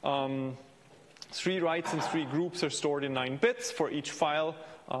 3 writes and 3 groups are stored in 9 bits for each file,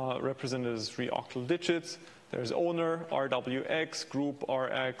 represented as 3 octal digits. There's owner, RWX, group,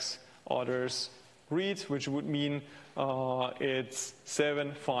 RX, others, read, which would mean it's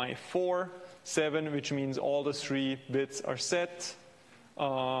 754. 7, which means all the 3 bits are set.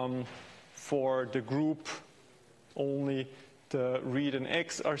 For the group, only the read and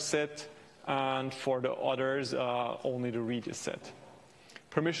X are set. And for the others, only the read is set.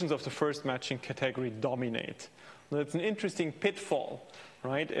 Permissions of the first matching category dominate. Now, that's an interesting pitfall,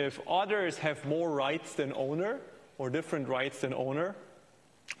 right? If others have more rights than owner, or different rights than owner,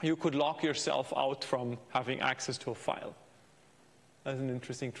 you could lock yourself out from having access to a file. That's an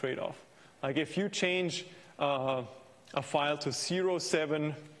interesting trade-off. Like if you change a file to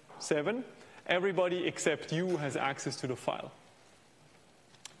 077, everybody except you has access to the file,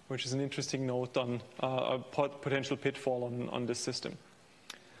 which is an interesting note on a potential pitfall on this system.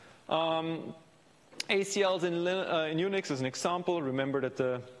 ACLs in Unix as an example. Remember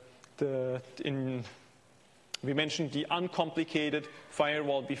that we mentioned the uncomplicated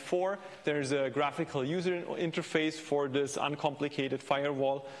firewall before. There's a graphical user interface for this uncomplicated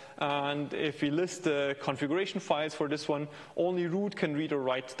firewall. And if we list the configuration files for this one, only root can read or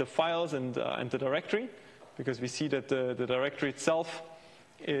write the files and the directory, because we see that the directory itself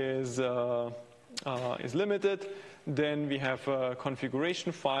is limited. Then we have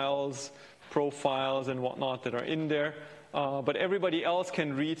configuration files, profiles, and whatnot that are in there. But everybody else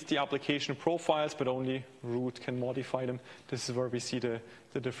can read the application profiles, but only root can modify them. This is where we see the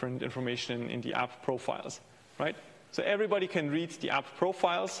different information in the app profiles, right? So everybody can read the app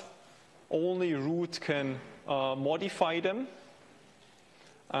profiles. Only root can modify them.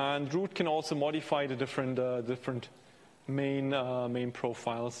 And root can also modify the different main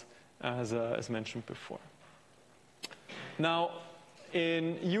profiles as mentioned before. Now,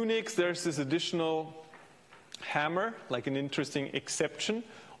 in Unix, there's this additional hammer, like an interesting exception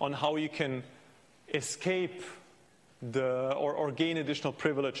on how you can escape or gain additional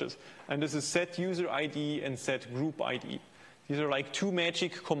privileges. And this is set user ID and set group ID. These are like 2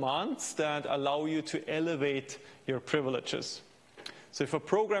 magic commands that allow you to elevate your privileges. So if a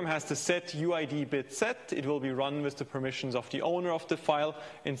program has the set UID bit set, it will be run with the permissions of the owner of the file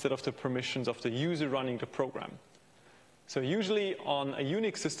instead of the permissions of the user running the program. So usually on a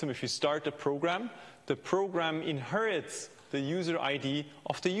Unix system, if you start a program, the program inherits the user ID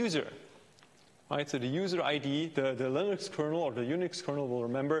of the user. Right? So the user ID, the Linux kernel or the Unix kernel will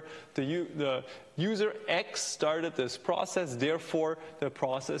remember the user X started this process, therefore the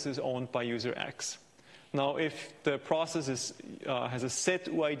process is owned by user X. Now if the process has a set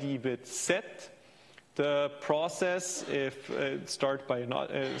UID bit set, the process, if started by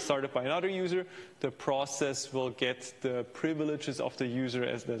another user, the process will get the privileges of the user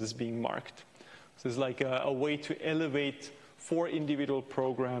as that is being marked. So it's like a way to elevate for individual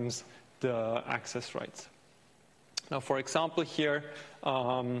programs the access rights. Now, for example, here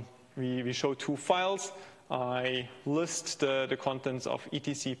we we show two files. I list the contents of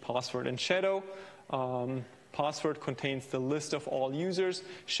etc, password, and shadow. Password contains the list of all users.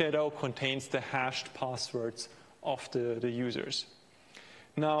 Shadow contains the hashed passwords of the users.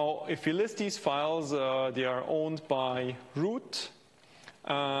 Now, if we list these files, they are owned by root,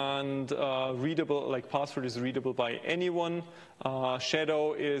 and readable, like password is readable by anyone.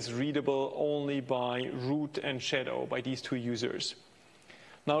 Shadow is readable only by root and shadow, by these two users.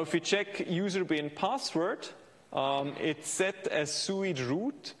 Now, if we check user bin password, it's set as suid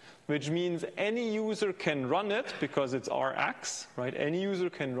root, which means any user can run it because it's Rx, right? Any user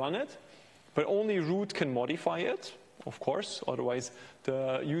can run it, but only root can modify it, of course. Otherwise,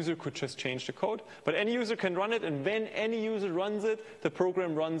 the user could just change the code. But any user can run it, and when any user runs it, the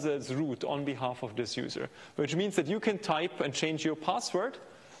program runs as root on behalf of this user, which means that you can type and change your password,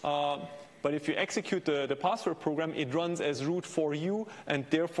 but if you execute the password program, it runs as root for you and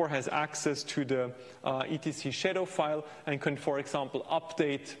therefore has access to the etc shadow file and can, for example,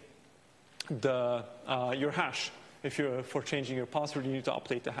 update your hash. If you're for changing your password, you need to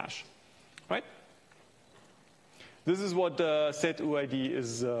update the hash, right? This is what set UID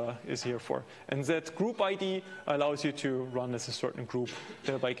is here for. And set group ID allows you to run as a certain group,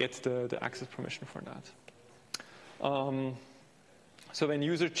 thereby get the access permission for that. So when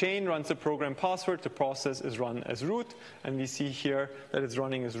user chain runs the program password, the process is run as root, and we see here that it's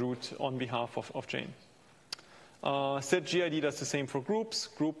running as root on behalf of chain. Set GID does the same for groups.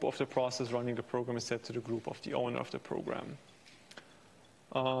 Group of the process running the program is set to the group of the owner of the program.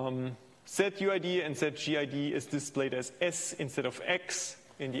 Set UID and set GID is displayed as S instead of X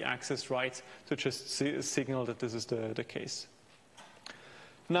in the access rights to just signal that this is the case.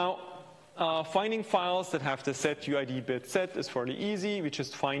 Now, finding files that have the set UID bit set is fairly easy. We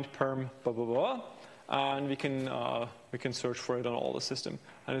just find perm blah blah blah, and we can search for it on all the system.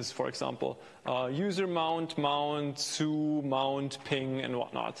 And it's, for example, user mount, su, mount, ping, and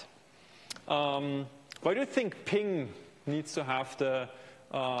whatnot. Why do you think ping needs to have the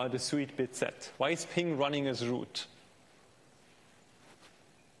suite bit set? Why is ping running as root?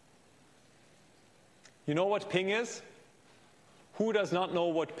 You know what ping is? Who does not know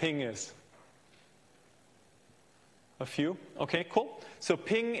what ping is? A few? Okay, cool. So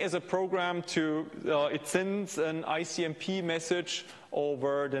ping is a program it sends an ICMP message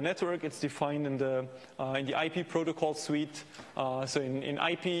over the network. It's defined in the IP protocol suite. So in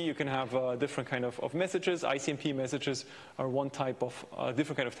IP, you can have different kind of messages. ICMP messages are one type of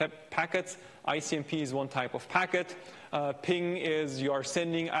different kind of packets. ICMP is one type of packet. Ping is you are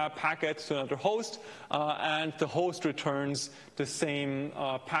sending a packet to another host, and the host returns the same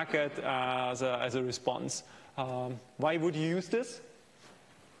packet as a response. Why would you use this?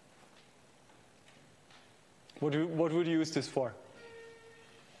 What would you use this for?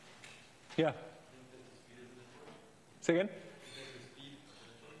 Yeah. Say again?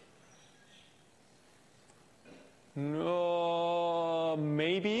 No,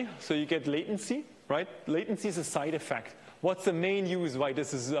 maybe. So you get latency, right? Latency is a side effect. What's the main use why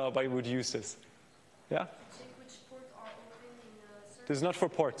we would use this? Yeah? Check which ports are open in the server. This is not for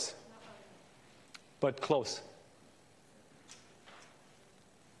ports, but close.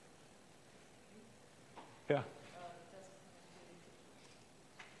 Yeah.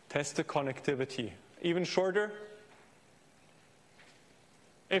 Test the connectivity. Even shorter?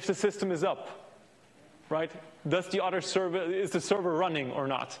 If the system is up, right? Is the server running or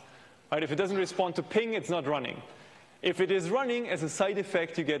not? Right? If it doesn't respond to ping, it's not running. If it is running, as a side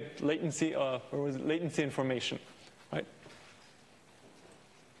effect, you get latency latency information, right?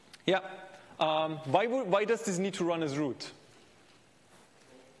 Yeah. Why does this need to run as root?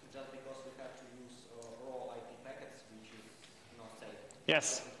 Just because we have to use raw IP packets, which is not safe.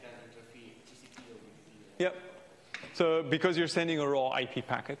 Yes. It can interfere TCP or UDP. Yep. So because you're sending a raw IP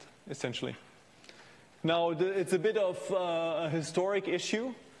packet, essentially. Now, it's a bit of a historic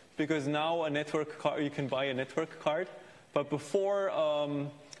issue, because now you can buy a network card. But before,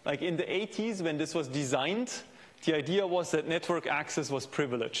 like in the 80s, when this was designed, the idea was that network access was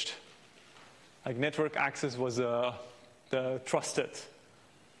privileged. Like network access was trusted,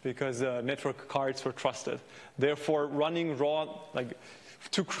 because network cards were trusted. Therefore, running raw, like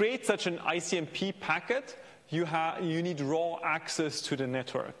to create such an ICMP packet, you need raw access to the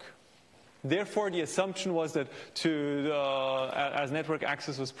network. Therefore, the assumption was that as network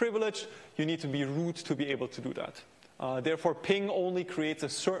access was privileged, you need to be root to be able to do that. Therefore, ping only creates a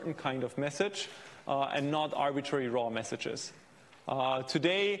certain kind of message and not arbitrary raw messages.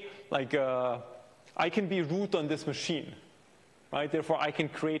 Today, like I can be root on this machine, right? Therefore, I can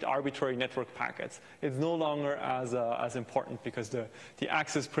create arbitrary network packets. It's no longer as important because the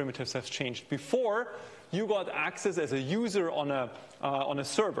access primitives have changed. Before, you got access as a user on a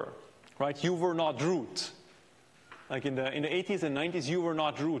server, right? You were not root. Like in the 80s and 90s, you were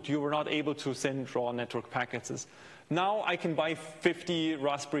not root. You were not able to send raw network packets. Now I can buy 50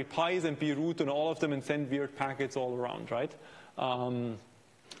 Raspberry Pis and be root on all of them and send weird packets all around, right?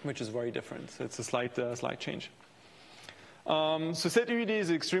 Which is very different. So it's a slight change. So setuid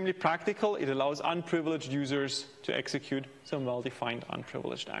is extremely practical. It allows unprivileged users to execute some well-defined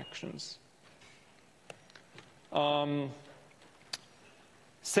unprivileged actions.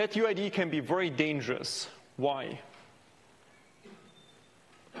 Setuid can be very dangerous. Why?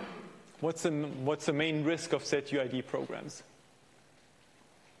 What's the main risk of setuid programs?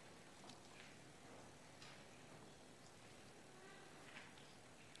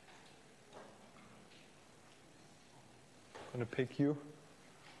 I'm going to pick you.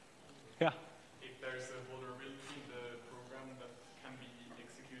 Yeah. If there's a vulnerability in the program that can be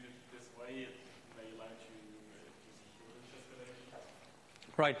executed this way, it may allow you to secure.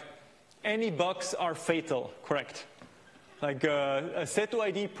 Right. Any bugs are fatal, correct. Like a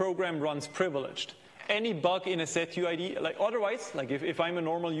setuid program runs privileged. Any bug in a setuid, like otherwise, like if I'm a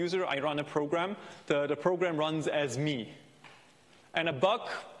normal user, I run a program, the program runs as me. And a bug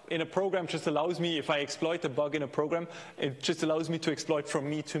in a program just allows me, if I exploit a bug in a program, it just allows me to exploit from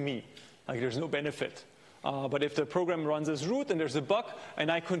me to me. Like there's no benefit. But if the program runs as root and there's a bug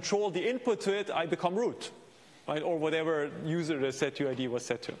and I control the input to it, I become root, right? Or whatever user the setuid was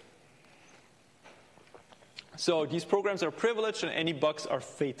set to. So these programs are privileged and any bugs are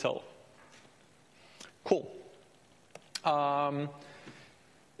fatal. Cool.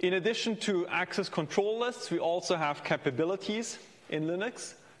 In addition to access control lists, we also have capabilities in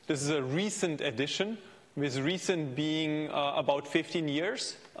Linux. This is a recent addition, with recent being about 15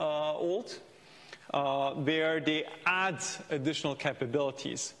 years old, where they add additional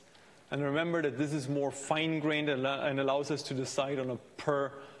capabilities. And remember that this is more fine-grained and allows us to decide on a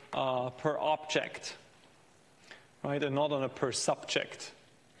per object, right, and not on a per subject.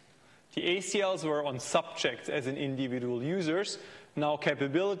 The ACLs were on subjects as in individual users. Now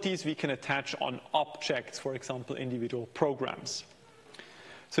capabilities we can attach on objects, for example, individual programs.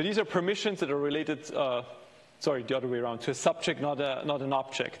 So these are permissions that are related, sorry, the other way around, to a subject, not an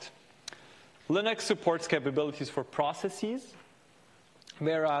object. Linux supports capabilities for processes,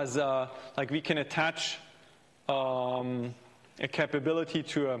 whereas like we can attach a capability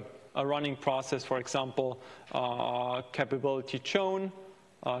to a running process, for example, capability chown,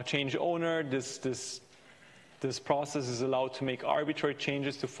 change owner. This process is allowed to make arbitrary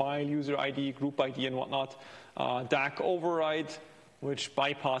changes to file, user ID, group ID, and whatnot. DAC override, which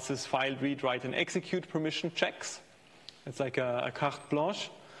bypasses file read, write, and execute permission checks. It's like a carte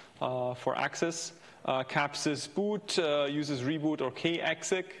blanche for access. Capsys boot uses reboot or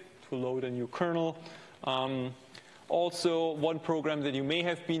kexec to load a new kernel. Also, one program that you may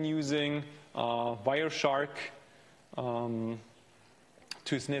have been using, Wireshark,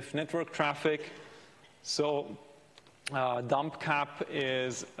 to sniff network traffic. So dumpcap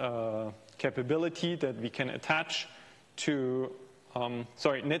is a capability that we can attach to,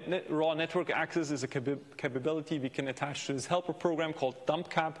 raw network access is a capability we can attach to this helper program called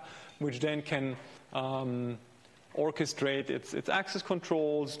dumpcap, which then can orchestrate its access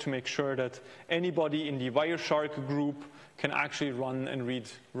controls to make sure that anybody in the Wireshark group can actually run and read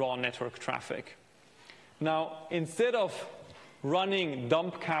raw network traffic. Now, instead of running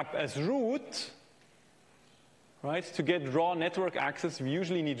dumpcap as root, right, to get raw network access, we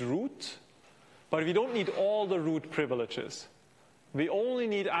usually need root, but we don't need all the root privileges. We only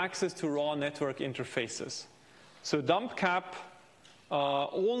need access to raw network interfaces. So dumpcap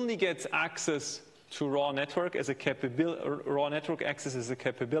only gets access to raw network as a capability, raw network access as a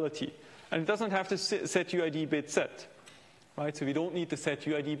capability. And it doesn't have to setuid bit set, right? So we don't need the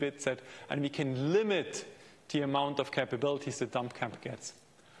setuid bit set, and we can limit the amount of capabilities that dumpcap gets.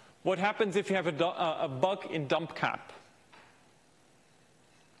 What happens if you have a bug in dumpcap?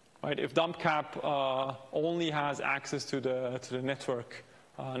 Right? If dumpcap only has access to the network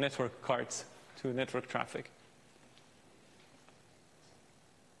cards, to network traffic.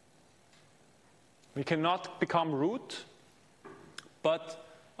 We cannot become root, but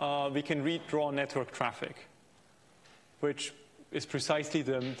we can read raw network traffic, which is precisely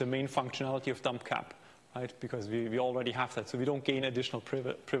the main functionality of dumpcap, right? Because we already have that, so we don't gain additional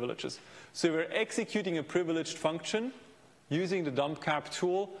privileges. So we're executing a privileged function using the dumpcap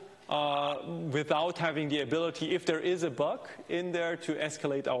tool without having the ability, if there is a bug in there, to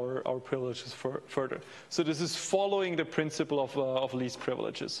escalate our privileges further. So this is following the principle of least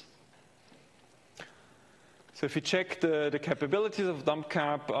privileges. So if you check the capabilities of dump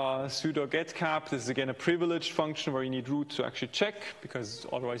cap, sudo get cap, this is again a privileged function where you need root to actually check, because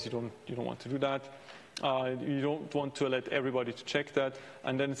otherwise you don't want to do that. You don't want to let everybody to check that.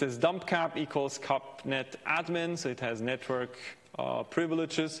 And then it says dump cap equals capnet admin, so it has network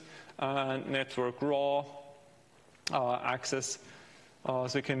privileges and network raw access, so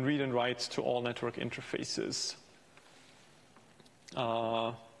you can read and write to all network interfaces.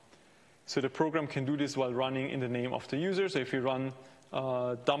 So the program can do this while running in the name of the user. So if you run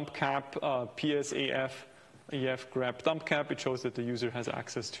dump cap psaf ef grep dump cap, it shows that the user has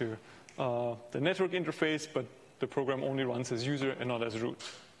access to the network interface, but the program only runs as user and not as root.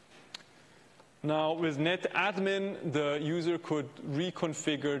 Now with netadmin, the user could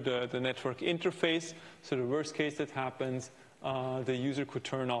reconfigure the network interface. So the worst case that happens, the user could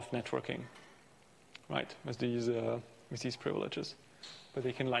turn off networking, right, with these privileges. But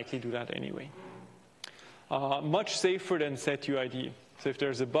they can likely do that anyway. Much safer than setuid. So if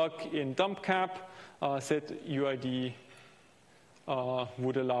there's a bug in dump cap, setuid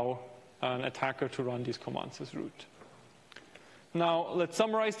would allow an attacker to run these commands as root. Now let's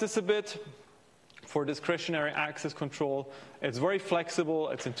summarize this a bit. For discretionary access control, it's very flexible,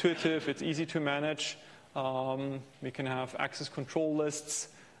 it's intuitive, it's easy to manage. We can have access control lists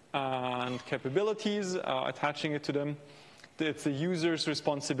and capabilities, attaching it to them. It's the user's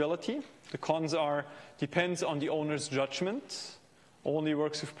responsibility. The cons are, depends on the owner's judgment, only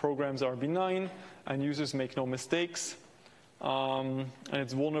works if programs are benign, and users make no mistakes. And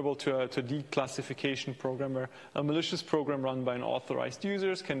it's vulnerable to a declassification program where a malicious program run by unauthorized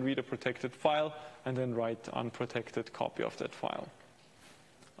users can read a protected file and then write unprotected copy of that file.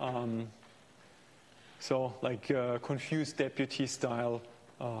 So like confused deputy style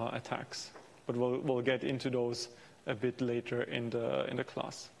attacks. But we'll get into those a bit later in the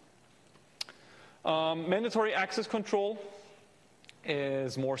class. Mandatory access control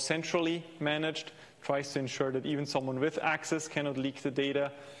is more centrally managed, tries to ensure that even someone with access cannot leak the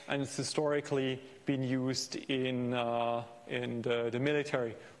data, and it's historically been used in the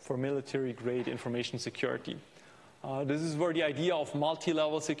military for military-grade information security. This is where the idea of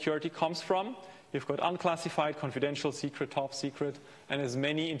multi-level security comes from. You've got unclassified, confidential, secret, top secret, and as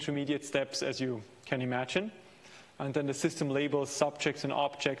many intermediate steps as you can imagine. And then the system labels subjects and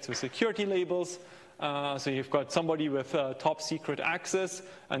objects with security labels. So you've got somebody with top secret access,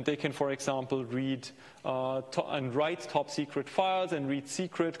 and they can, for example, read and write top secret files and read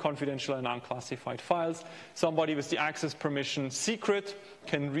secret, confidential, and unclassified files. Somebody with the access permission secret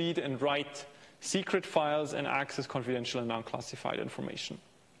can read and write secret files and access confidential and unclassified information.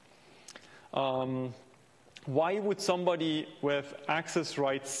 Why would somebody with access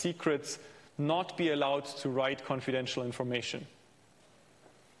rights secrets not be allowed to write confidential information?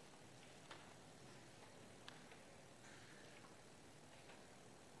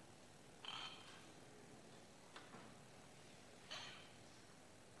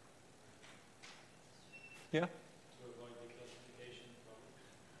 Yeah?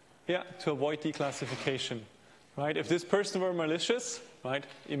 Yeah, to avoid declassification, right? If this person were malicious, right?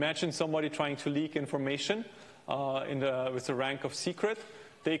 Imagine somebody trying to leak information with the rank of secret.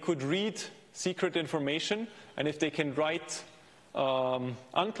 They could read secret information, and if they can write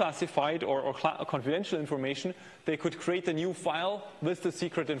unclassified or confidential information, they could create a new file with the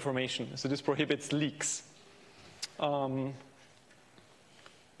secret information. So this prohibits leaks, in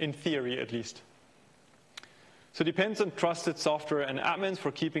theory at least. So it depends on trusted software and admins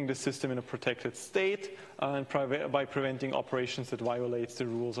for keeping the system in a protected state and by preventing operations that violates the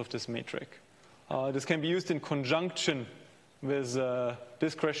rules of this metric. This can be used in conjunction with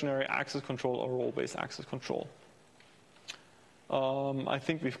discretionary access control or role-based access control. I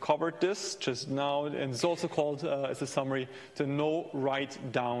think we've covered this just now, and it's also called, as a summary, the no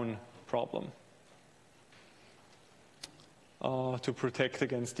write-down problem to protect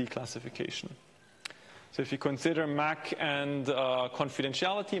against declassification. So if you consider MAC and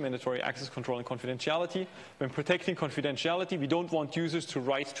confidentiality, mandatory access control and confidentiality, when protecting confidentiality, we don't want users to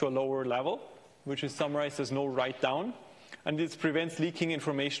write to a lower level, which is summarized as no write-down, and this prevents leaking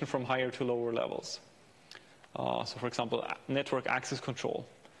information from higher to lower levels. So for example, network access control,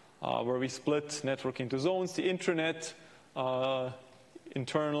 where we split network into zones, the intranet,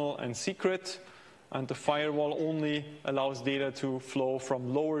 internal and secret, and the firewall only allows data to flow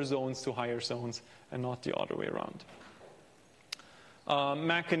from lower zones to higher zones and not the other way around.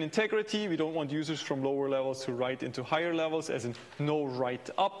 MAC and integrity, we don't want users from lower levels to write into higher levels, as in no write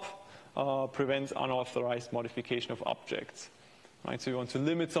up, prevents unauthorized modification of objects. Right? So we want to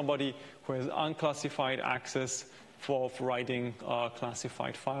limit somebody who has unclassified access for writing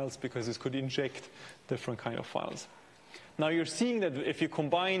classified files, because this could inject different kind of files. Now you're seeing that if you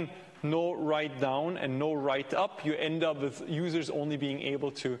combine no write down and no write up, you end up with users only being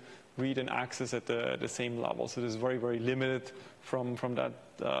able to read and access at the same level. So this is very, very limited from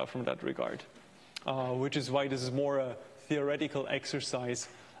that regard, which is why this is more a theoretical exercise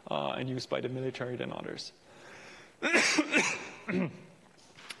and used by the military than others.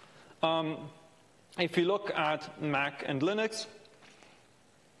 If you look at Mac and Linux,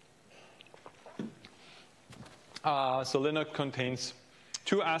 so Linux contains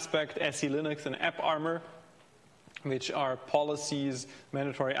two aspects, SE Linux and AppArmor, which are policies,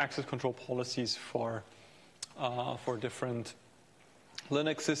 mandatory access control policies for different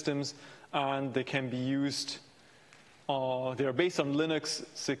Linux systems, and they can be used. They are based on Linux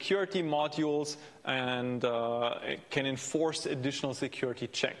security modules and can enforce additional security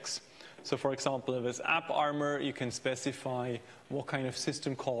checks. So, for example, if it's AppArmor, you can specify what kind of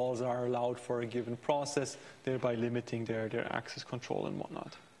system calls are allowed for a given process, thereby limiting their access control and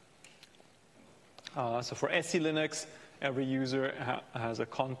whatnot. So for SE Linux, every user has a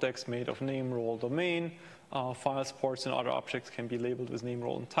context made of name, role, domain. Files, ports, and other objects can be labeled with name,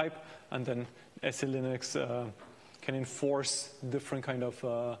 role, and type. And then SE Linux can enforce different kind of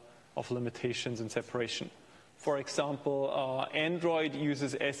limitations and separation. For example, Android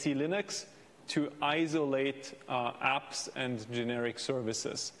uses SE Linux to isolate apps and generic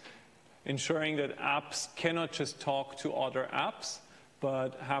services, ensuring that apps cannot just talk to other apps,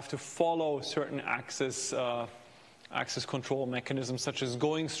 but have to follow certain access control mechanisms, such as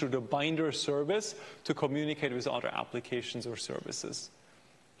going through the binder service to communicate with other applications or services.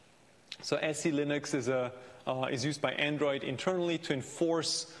 So SE Linux is used by Android internally to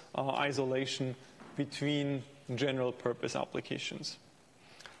enforce isolation between general purpose applications.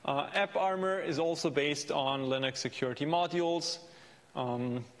 AppArmor is also based on Linux security modules,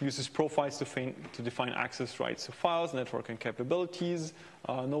 uses profiles to define access rights to files, networking capabilities,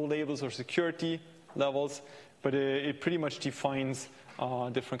 no labels or security levels, but it pretty much defines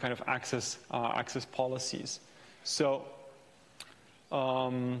different kind of access policies. So,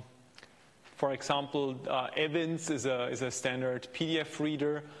 for example, Evans is a standard PDF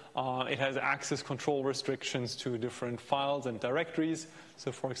reader. It has access control restrictions to different files and directories.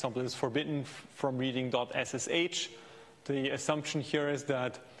 So, for example, it's forbidden from reading .ssh. The assumption here is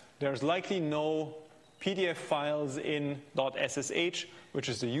that there's likely no PDF files in .ssh, which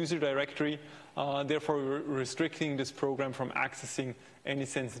is the user directory. Therefore, we're restricting this program from accessing any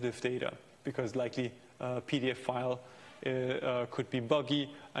sensitive data, because likely a PDF file could be buggy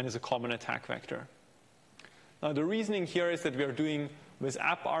and is a common attack vector. Now, the reasoning here is that we are doing with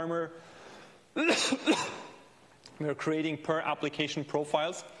AppArmor, we are creating per application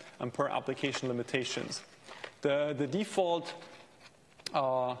profiles and per application limitations. The default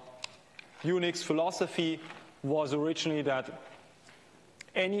Unix philosophy was originally that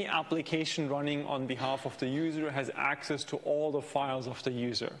any application running on behalf of the user has access to all the files of the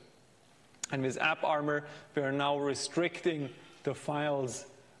user. And with AppArmor, we are now restricting the files,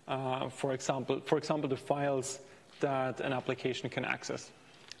 for example, the files that an application can access.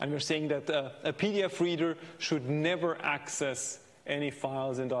 And we're saying that a PDF reader should never access any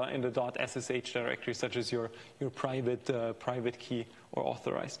files in the .ssh directory, such as your private key or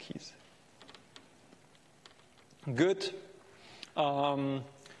authorized keys. Good.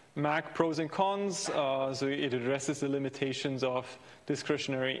 Mac pros and cons. So it addresses the limitations of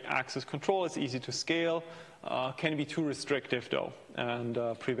discretionary access control. It's easy to scale. Can be too restrictive, though, and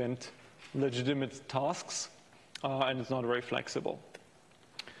prevent legitimate tasks. And it's not very flexible.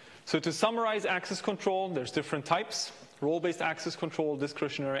 So to summarize access control, there's different types. Role-based access control,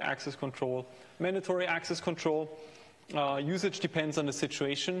 discretionary access control, mandatory access control. Usage depends on the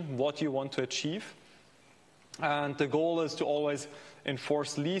situation, what you want to achieve. And the goal is to always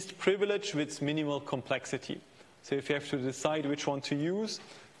enforce least privilege with minimal complexity. So if you have to decide which one to use,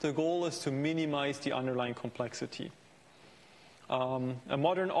 the goal is to minimize the underlying complexity. A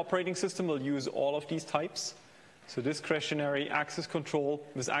modern operating system will use all of these types. So discretionary access control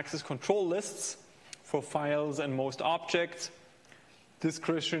with access control lists for files and most objects.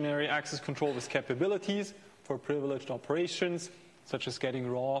 Discretionary access control with capabilities for privileged operations, such as getting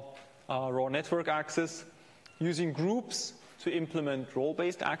raw network access. Using groups to implement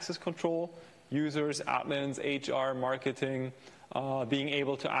role-based access control, users, admins, HR, marketing, being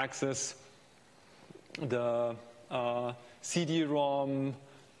able to access the CD-ROM,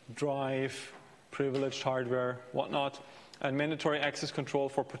 drive, privileged hardware, whatnot, and mandatory access control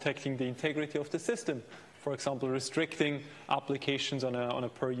for protecting the integrity of the system. For example, restricting applications on a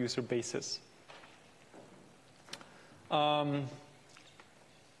per-user basis. Two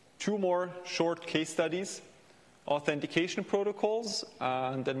more short case studies. Authentication protocols,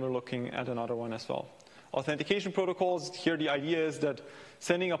 and then we're looking at another one as well. Authentication protocols, here the idea is that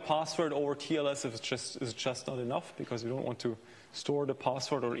sending a password over TLS is just not enough, because we don't want to store the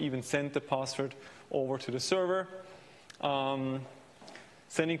password or even send the password over to the server.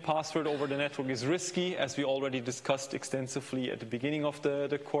 Sending password over the network is risky, as we already discussed extensively at the beginning of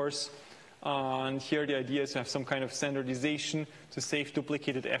the course. And here the idea is to have some kind of standardization to save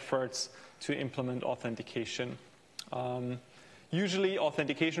duplicated efforts to implement authentication. Usually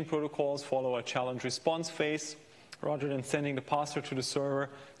authentication protocols follow a challenge response phase. Rather than sending the password to the server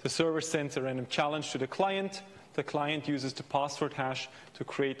sends a random challenge to the client. The client uses the password hash to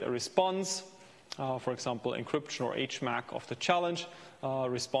create a response, for example, encryption or HMAC of the challenge,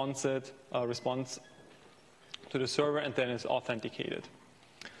 response to the server, and then it's authenticated.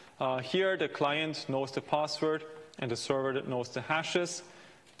 Here the client knows the password and the server that knows the hashes.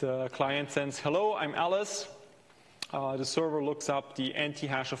 The client sends, "Hello, I'm Alice." The server looks up the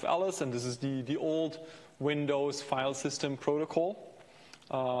anti-hash of Alice, and this is the old Windows file system protocol.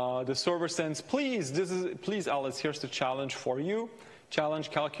 The server sends, please Alice, here's the challenge for you. Challenge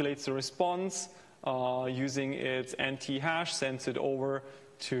calculates the response using its anti-hash, sends it over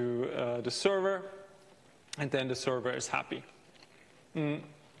to the server, and then the server is happy.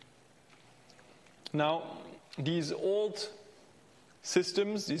 Now, these old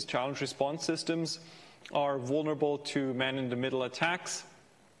systems, these challenge response systems, are vulnerable to man-in-the-middle attacks,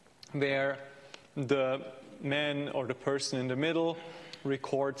 where the man or the person in the middle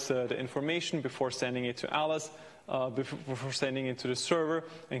records the information before sending it to Alice, before sending it to the server,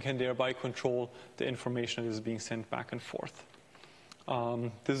 and can thereby control the information that is being sent back and forth.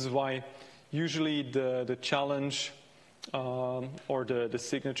 This is why usually the challenge or the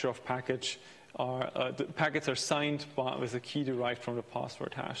signature of package the packets are signed with a key derived from the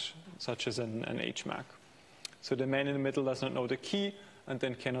password hash, such as an HMAC. So the man in the middle does not know the key and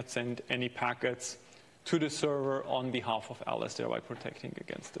then cannot send any packets to the server on behalf of Alice, thereby protecting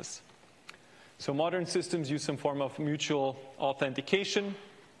against this. So modern systems use some form of mutual authentication.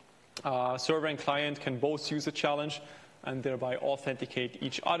 Server and client can both use a challenge and thereby authenticate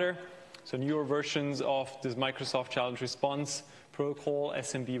each other. So newer versions of this Microsoft Challenge Response Protocol,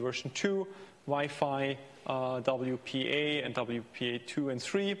 SMB version 2, Wi-Fi, WPA, and WPA2 and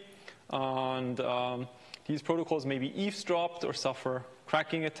 3. And these protocols may be eavesdropped or suffer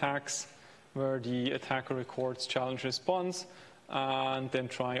cracking attacks, where the attacker records challenge response and then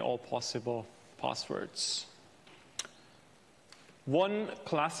try all possible passwords. One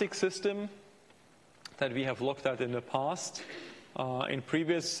classic system that we have looked at in the past, in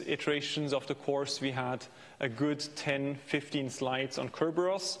previous iterations of the course, we had a good 10-15 slides on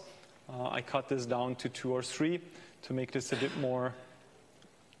Kerberos. I cut this down to 2 or 3 to make this a bit more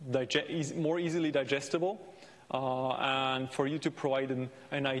easily digestible, and for you to provide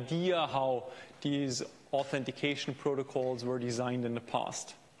an idea how these authentication protocols were designed in the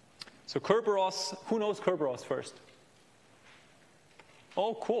past. So Kerberos, who knows Kerberos first?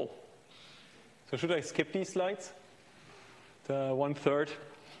 Oh, cool. So should I skip these slides? The 1/3.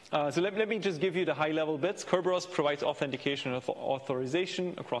 So let me just give you the high-level bits. Kerberos provides authentication and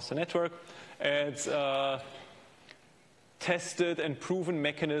authorization across the network. It's a tested and proven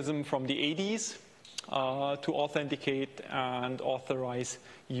mechanism from the 80s to authenticate and authorize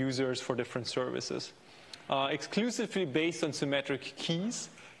users for different services. Exclusively based on symmetric keys.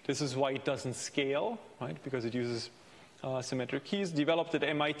 This is why it doesn't scale, right? Because it uses symmetric keys. Developed at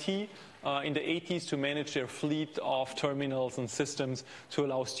MIT in the 80s to manage their fleet of terminals and systems to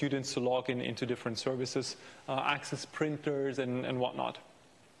allow students to log into different services, access printers and whatnot.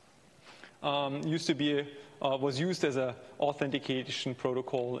 Was used as an authentication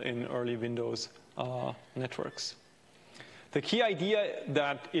protocol in early Windows networks. The key idea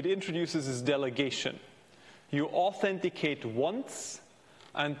that it introduces is delegation. You authenticate once,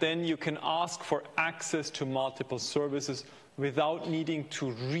 and then you can ask for access to multiple services without needing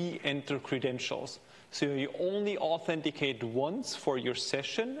to re-enter credentials. So you only authenticate once for your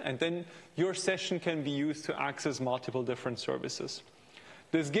session, and then your session can be used to access multiple different services.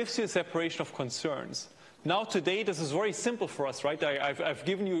 This gives you a separation of concerns. Now today, this is very simple for us, right? I've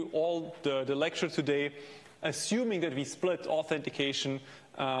given you all the lecture today, assuming that we split authentication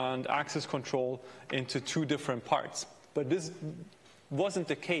and access control into 2 different parts. But this wasn't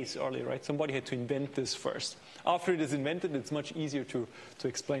the case earlier, right? Somebody had to invent this first. After it is invented, it's much easier to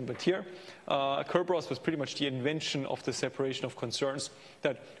explain. But here, Kerberos was pretty much the invention of the separation of concerns,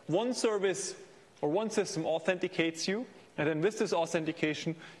 that one service or one system authenticates you, and then with this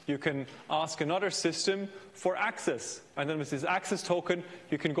authentication, you can ask another system for access. And then with this access token,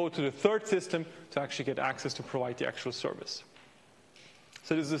 you can go to the third system to actually get access to provide the actual service.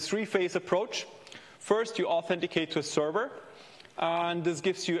 So this is a three-phase approach. First, you authenticate to a server, and this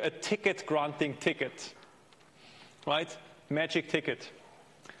gives you a ticket-granting ticket, right? Magic ticket.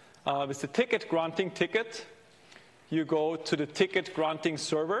 With the ticket-granting ticket, you go to the ticket-granting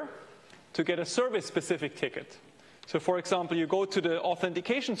server to get a service-specific ticket. So, for example, you go to the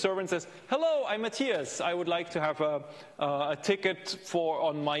authentication server and says, "Hello, I'm Matthias. I would like to have a ticket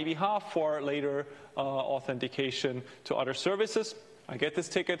on my behalf for later authentication to other services." I get this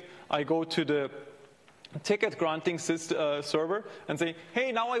ticket. I go to the ticket granting server and say,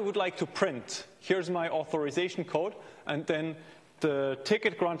 "Hey, now I would like to print. Here's my authorization code." And then the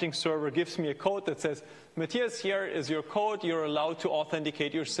ticket granting server gives me a code that says, "Matthias, here is your code. You're allowed to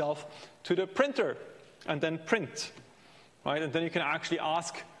authenticate yourself to the printer," and then print, right? And then you can actually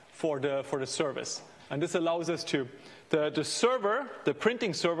ask for the service. And this allows us to, the server, the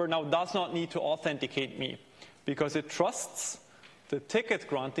printing server now does not need to authenticate me because it trusts the ticket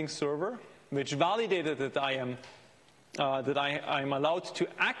granting server, which validated that I'm allowed to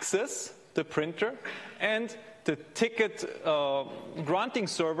access the printer, and the ticket granting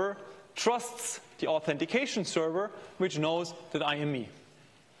server trusts the authentication server, which knows that I am me.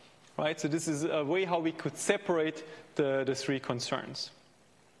 Right? So this is a way how we could separate the three concerns.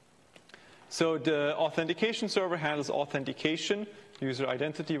 So the authentication server handles authentication, user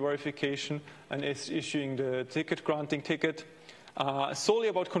identity verification, and is issuing the ticket granting ticket solely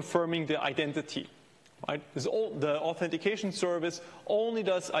about confirming the identity. Right? The authentication service only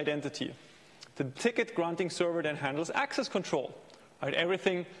does identity. The ticket granting server then handles access control. Right?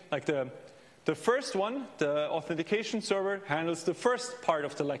 Everything like the first one, the authentication server, handles the first part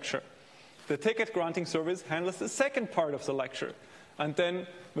of the lecture. The ticket granting service handles the second part of the lecture. And then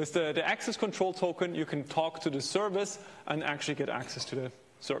with the access control token, you can talk to the service and actually get access to the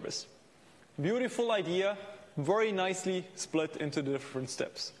service. Beautiful idea, very nicely split into the different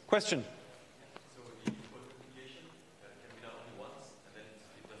steps. Question? So the authentication can be done only once, and then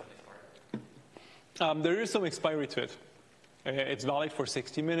it doesn't expire? There is some expiry to it. It's valid for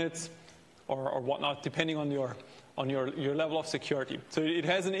 60 minutes or whatnot, depending on your level of security. So it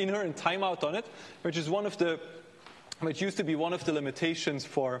has an inherent timeout on it, which used to be one of the limitations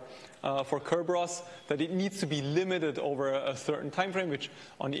for Kerberos, that it needs to be limited over a certain time frame, which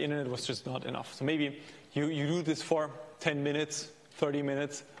on the internet was just not enough. So maybe you do this for 10 minutes, 30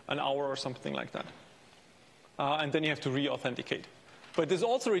 minutes, an hour or something like that. And then you have to re-authenticate. But this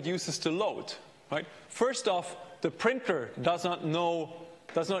also reduces the load. Right? First off, the printer does not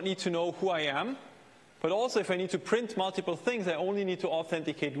need to know who I am. But also, if I need to print multiple things, I only need to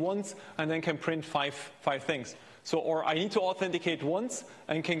authenticate once and then can print five things. So, or I need to authenticate once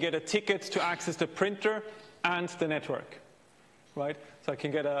and can get a ticket to access the printer and the network, right? So I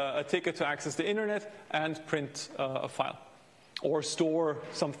can get a ticket to access the internet and print a file, or store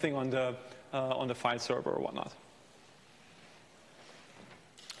something on the file server or whatnot.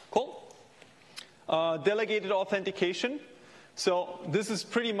 Cool. Delegated authentication. So this is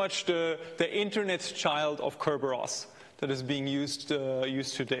pretty much the internet child of Kerberos that is being used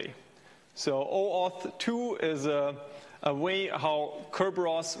today. So OAuth 2 is a way how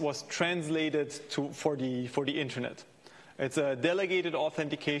Kerberos was translated for the internet. It's a delegated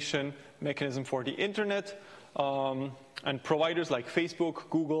authentication mechanism for the internet, and providers like Facebook,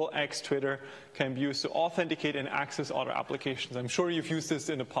 Google, X, Twitter can be used to authenticate and access other applications. I'm sure you've used this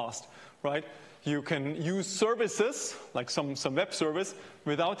in the past, right? You can use services, like some web service,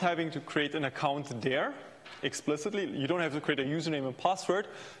 without having to create an account there explicitly. You don't have to create a username and password,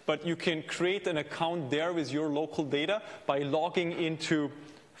 but you can create an account there with your local data by logging into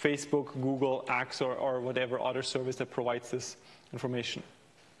Facebook, Google, X, or whatever other service that provides this information.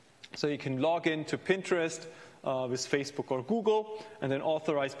 So you can log into Pinterest with Facebook or Google, and then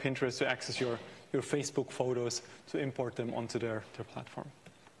authorize Pinterest to access your Facebook photos to import them onto their platform.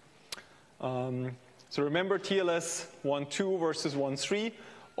 So remember TLS 1.2 versus 1.3.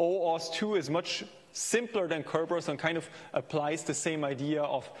 OAuth 2 is much simpler than Kerberos and kind of applies the same idea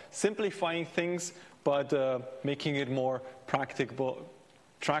of simplifying things, but making it more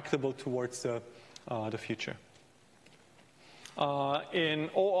tractable towards the future. In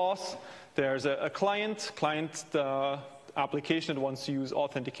OAuth, there's a client application that wants to use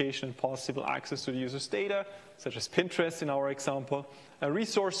authentication and possible access to the user's data, such as Pinterest in our example. A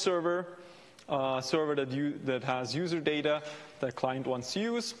resource server, server that has user data that client wants to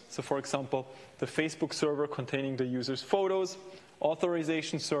use. So for example, the Facebook server containing the user's photos.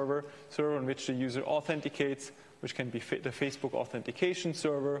 Authorization server, server on which the user authenticates, which can be the Facebook authentication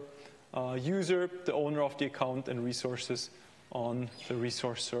server. User, the owner of the account, and resources on the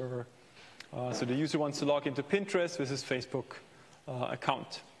resource server. So the user wants to log into Pinterest with his Facebook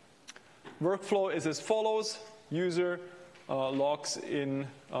account. Workflow is as follows. User logs in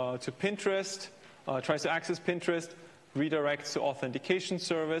to Pinterest, tries to access Pinterest, redirects to authentication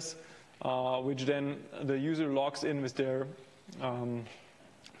service, which then the user logs in with their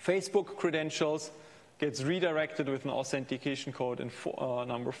Facebook credentials, gets redirected with an authentication code in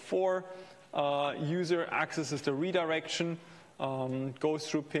number 4. User accesses the redirection, goes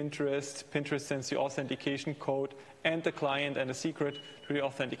through Pinterest. Pinterest sends the authentication code and the client and the secret to the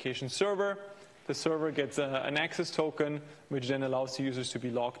authentication server. The server gets an access token, which then allows the users to be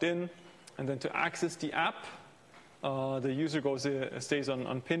logged in. And then to access the app, the user stays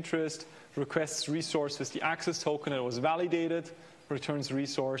on Pinterest, requests resource with the access token that was validated, returns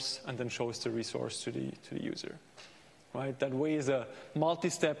resource, and then shows the resource to the user. Right? That way is a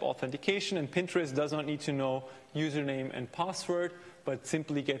multi-step authentication, and Pinterest does not need to know username and password, but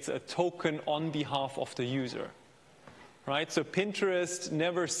simply gets a token on behalf of the user. Right? So Pinterest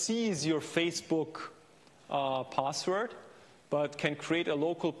never sees your Facebook password, but can create a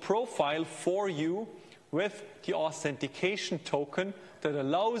local profile for you with the authentication token that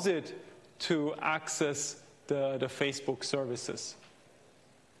allows it to access the Facebook services.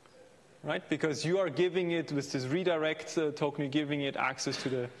 Right? Because you are giving it, with this redirect token, you're giving it access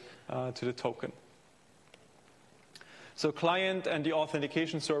to the token. So client and the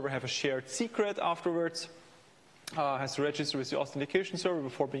authentication server have a shared secret afterwards. Has to register with the authentication server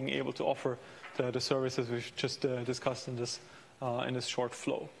before being able to offer the services we've just discussed in this short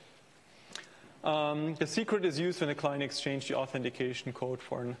flow. The secret is used when the client exchanges the authentication code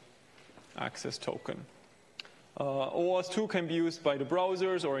for an access token. OAuth 2 can be used by the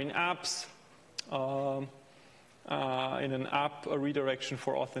browsers or in apps. In an app, a redirection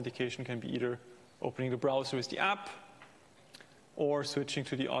for authentication can be either opening the browser with the app or switching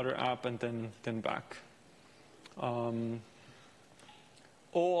to the other app and then back.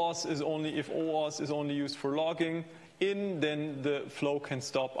 OAuth is only, if OAuth is only used for logging in, then the flow can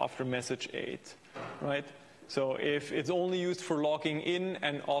stop after message 8, right? So if it's only used for logging in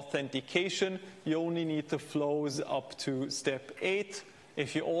and authentication, you only need the flows up to step 8.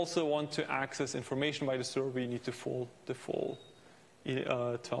 If you also want to access information by the server, you need the full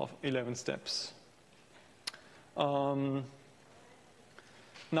 11 steps.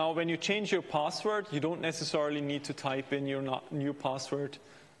 Now, when you change your password, you don't necessarily need to type in your new password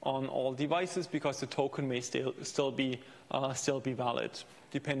on all devices because the token may still be valid,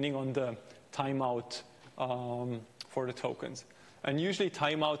 depending on the timeout for the tokens. And usually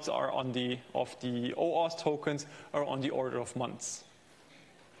timeouts are of the OAuth tokens are on the order of months.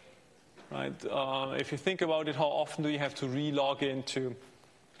 Right? If you think about it, how often do you have to re-log into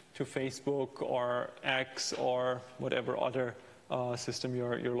Facebook or X or whatever other system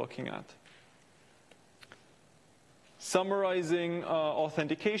you're looking at? Summarizing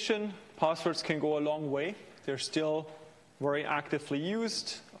authentication, passwords can go a long way. They're still very actively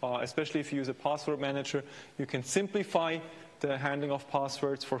used, especially if you use a password manager. You can simplify the handling of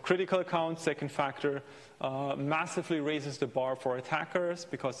passwords for critical accounts. Second factor massively raises the bar for attackers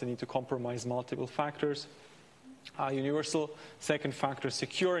because they need to compromise multiple factors. Universal second factor,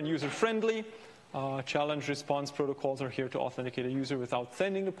 secure and user-friendly. Challenge response protocols are here to authenticate a user without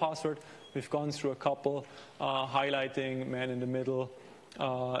sending the password. We've gone through a couple highlighting man-in-the-middle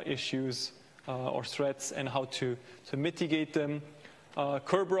issues or threats and how to mitigate them.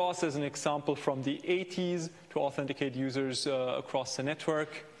 Kerberos is an example from the 80s to authenticate users across the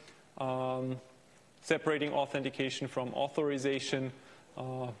network. Separating authentication from authorization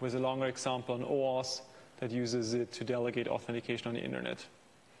with a longer example on OAuth that uses it to delegate authentication on the internet.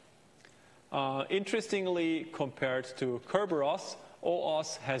 Interestingly, compared to Kerberos,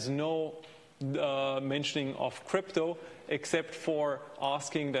 OAuth has no mentioning of crypto except for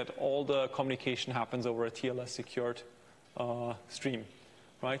asking that all the communication happens over a TLS secured stream,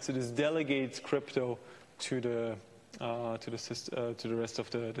 right? So this delegates crypto to the rest of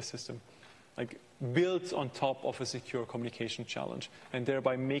the system, like built on top of a secure communication challenge, and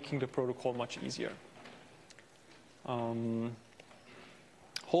thereby making the protocol much easier.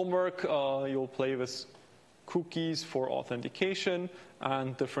 Homework, you'll play with cookies for authentication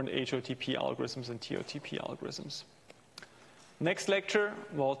and different HOTP algorithms and TOTP algorithms. Next lecture,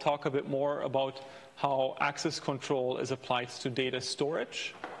 we'll talk a bit more about how access control is applied to data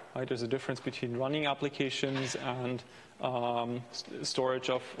storage. Right? There's a difference between running applications and storage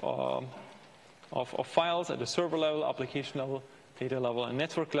of files at the server level, application level, data level, and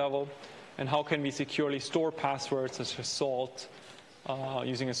network level. And how can we securely store passwords such as salt,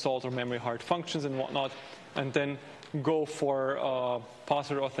 using a salt or memory hard functions and whatnot, and then go for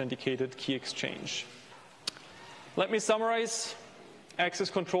password authenticated key exchange. Let me summarize. Access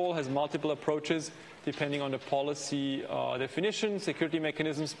control has multiple approaches depending on the policy definition. Security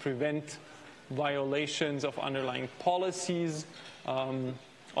mechanisms prevent violations of underlying policies.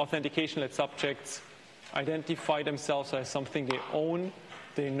 Authentication lets subjects identify themselves as something they own,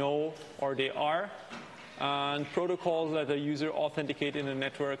 they know, or they are. And protocols let a user authenticate in a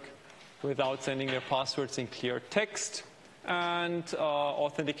network without sending their passwords in clear text. And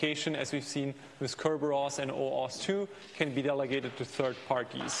authentication, as we've seen with Kerberos and OAuth 2, can be delegated to third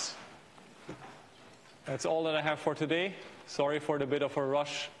parties. That's all that I have for today. Sorry for the bit of a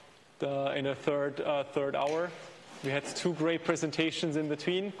rush in the third hour. We had 2 great presentations in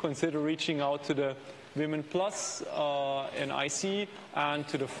between. Consider reaching out to the Women Plus in IC and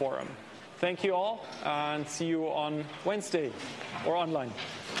to the forum. Thank you all, and see you on Wednesday or online.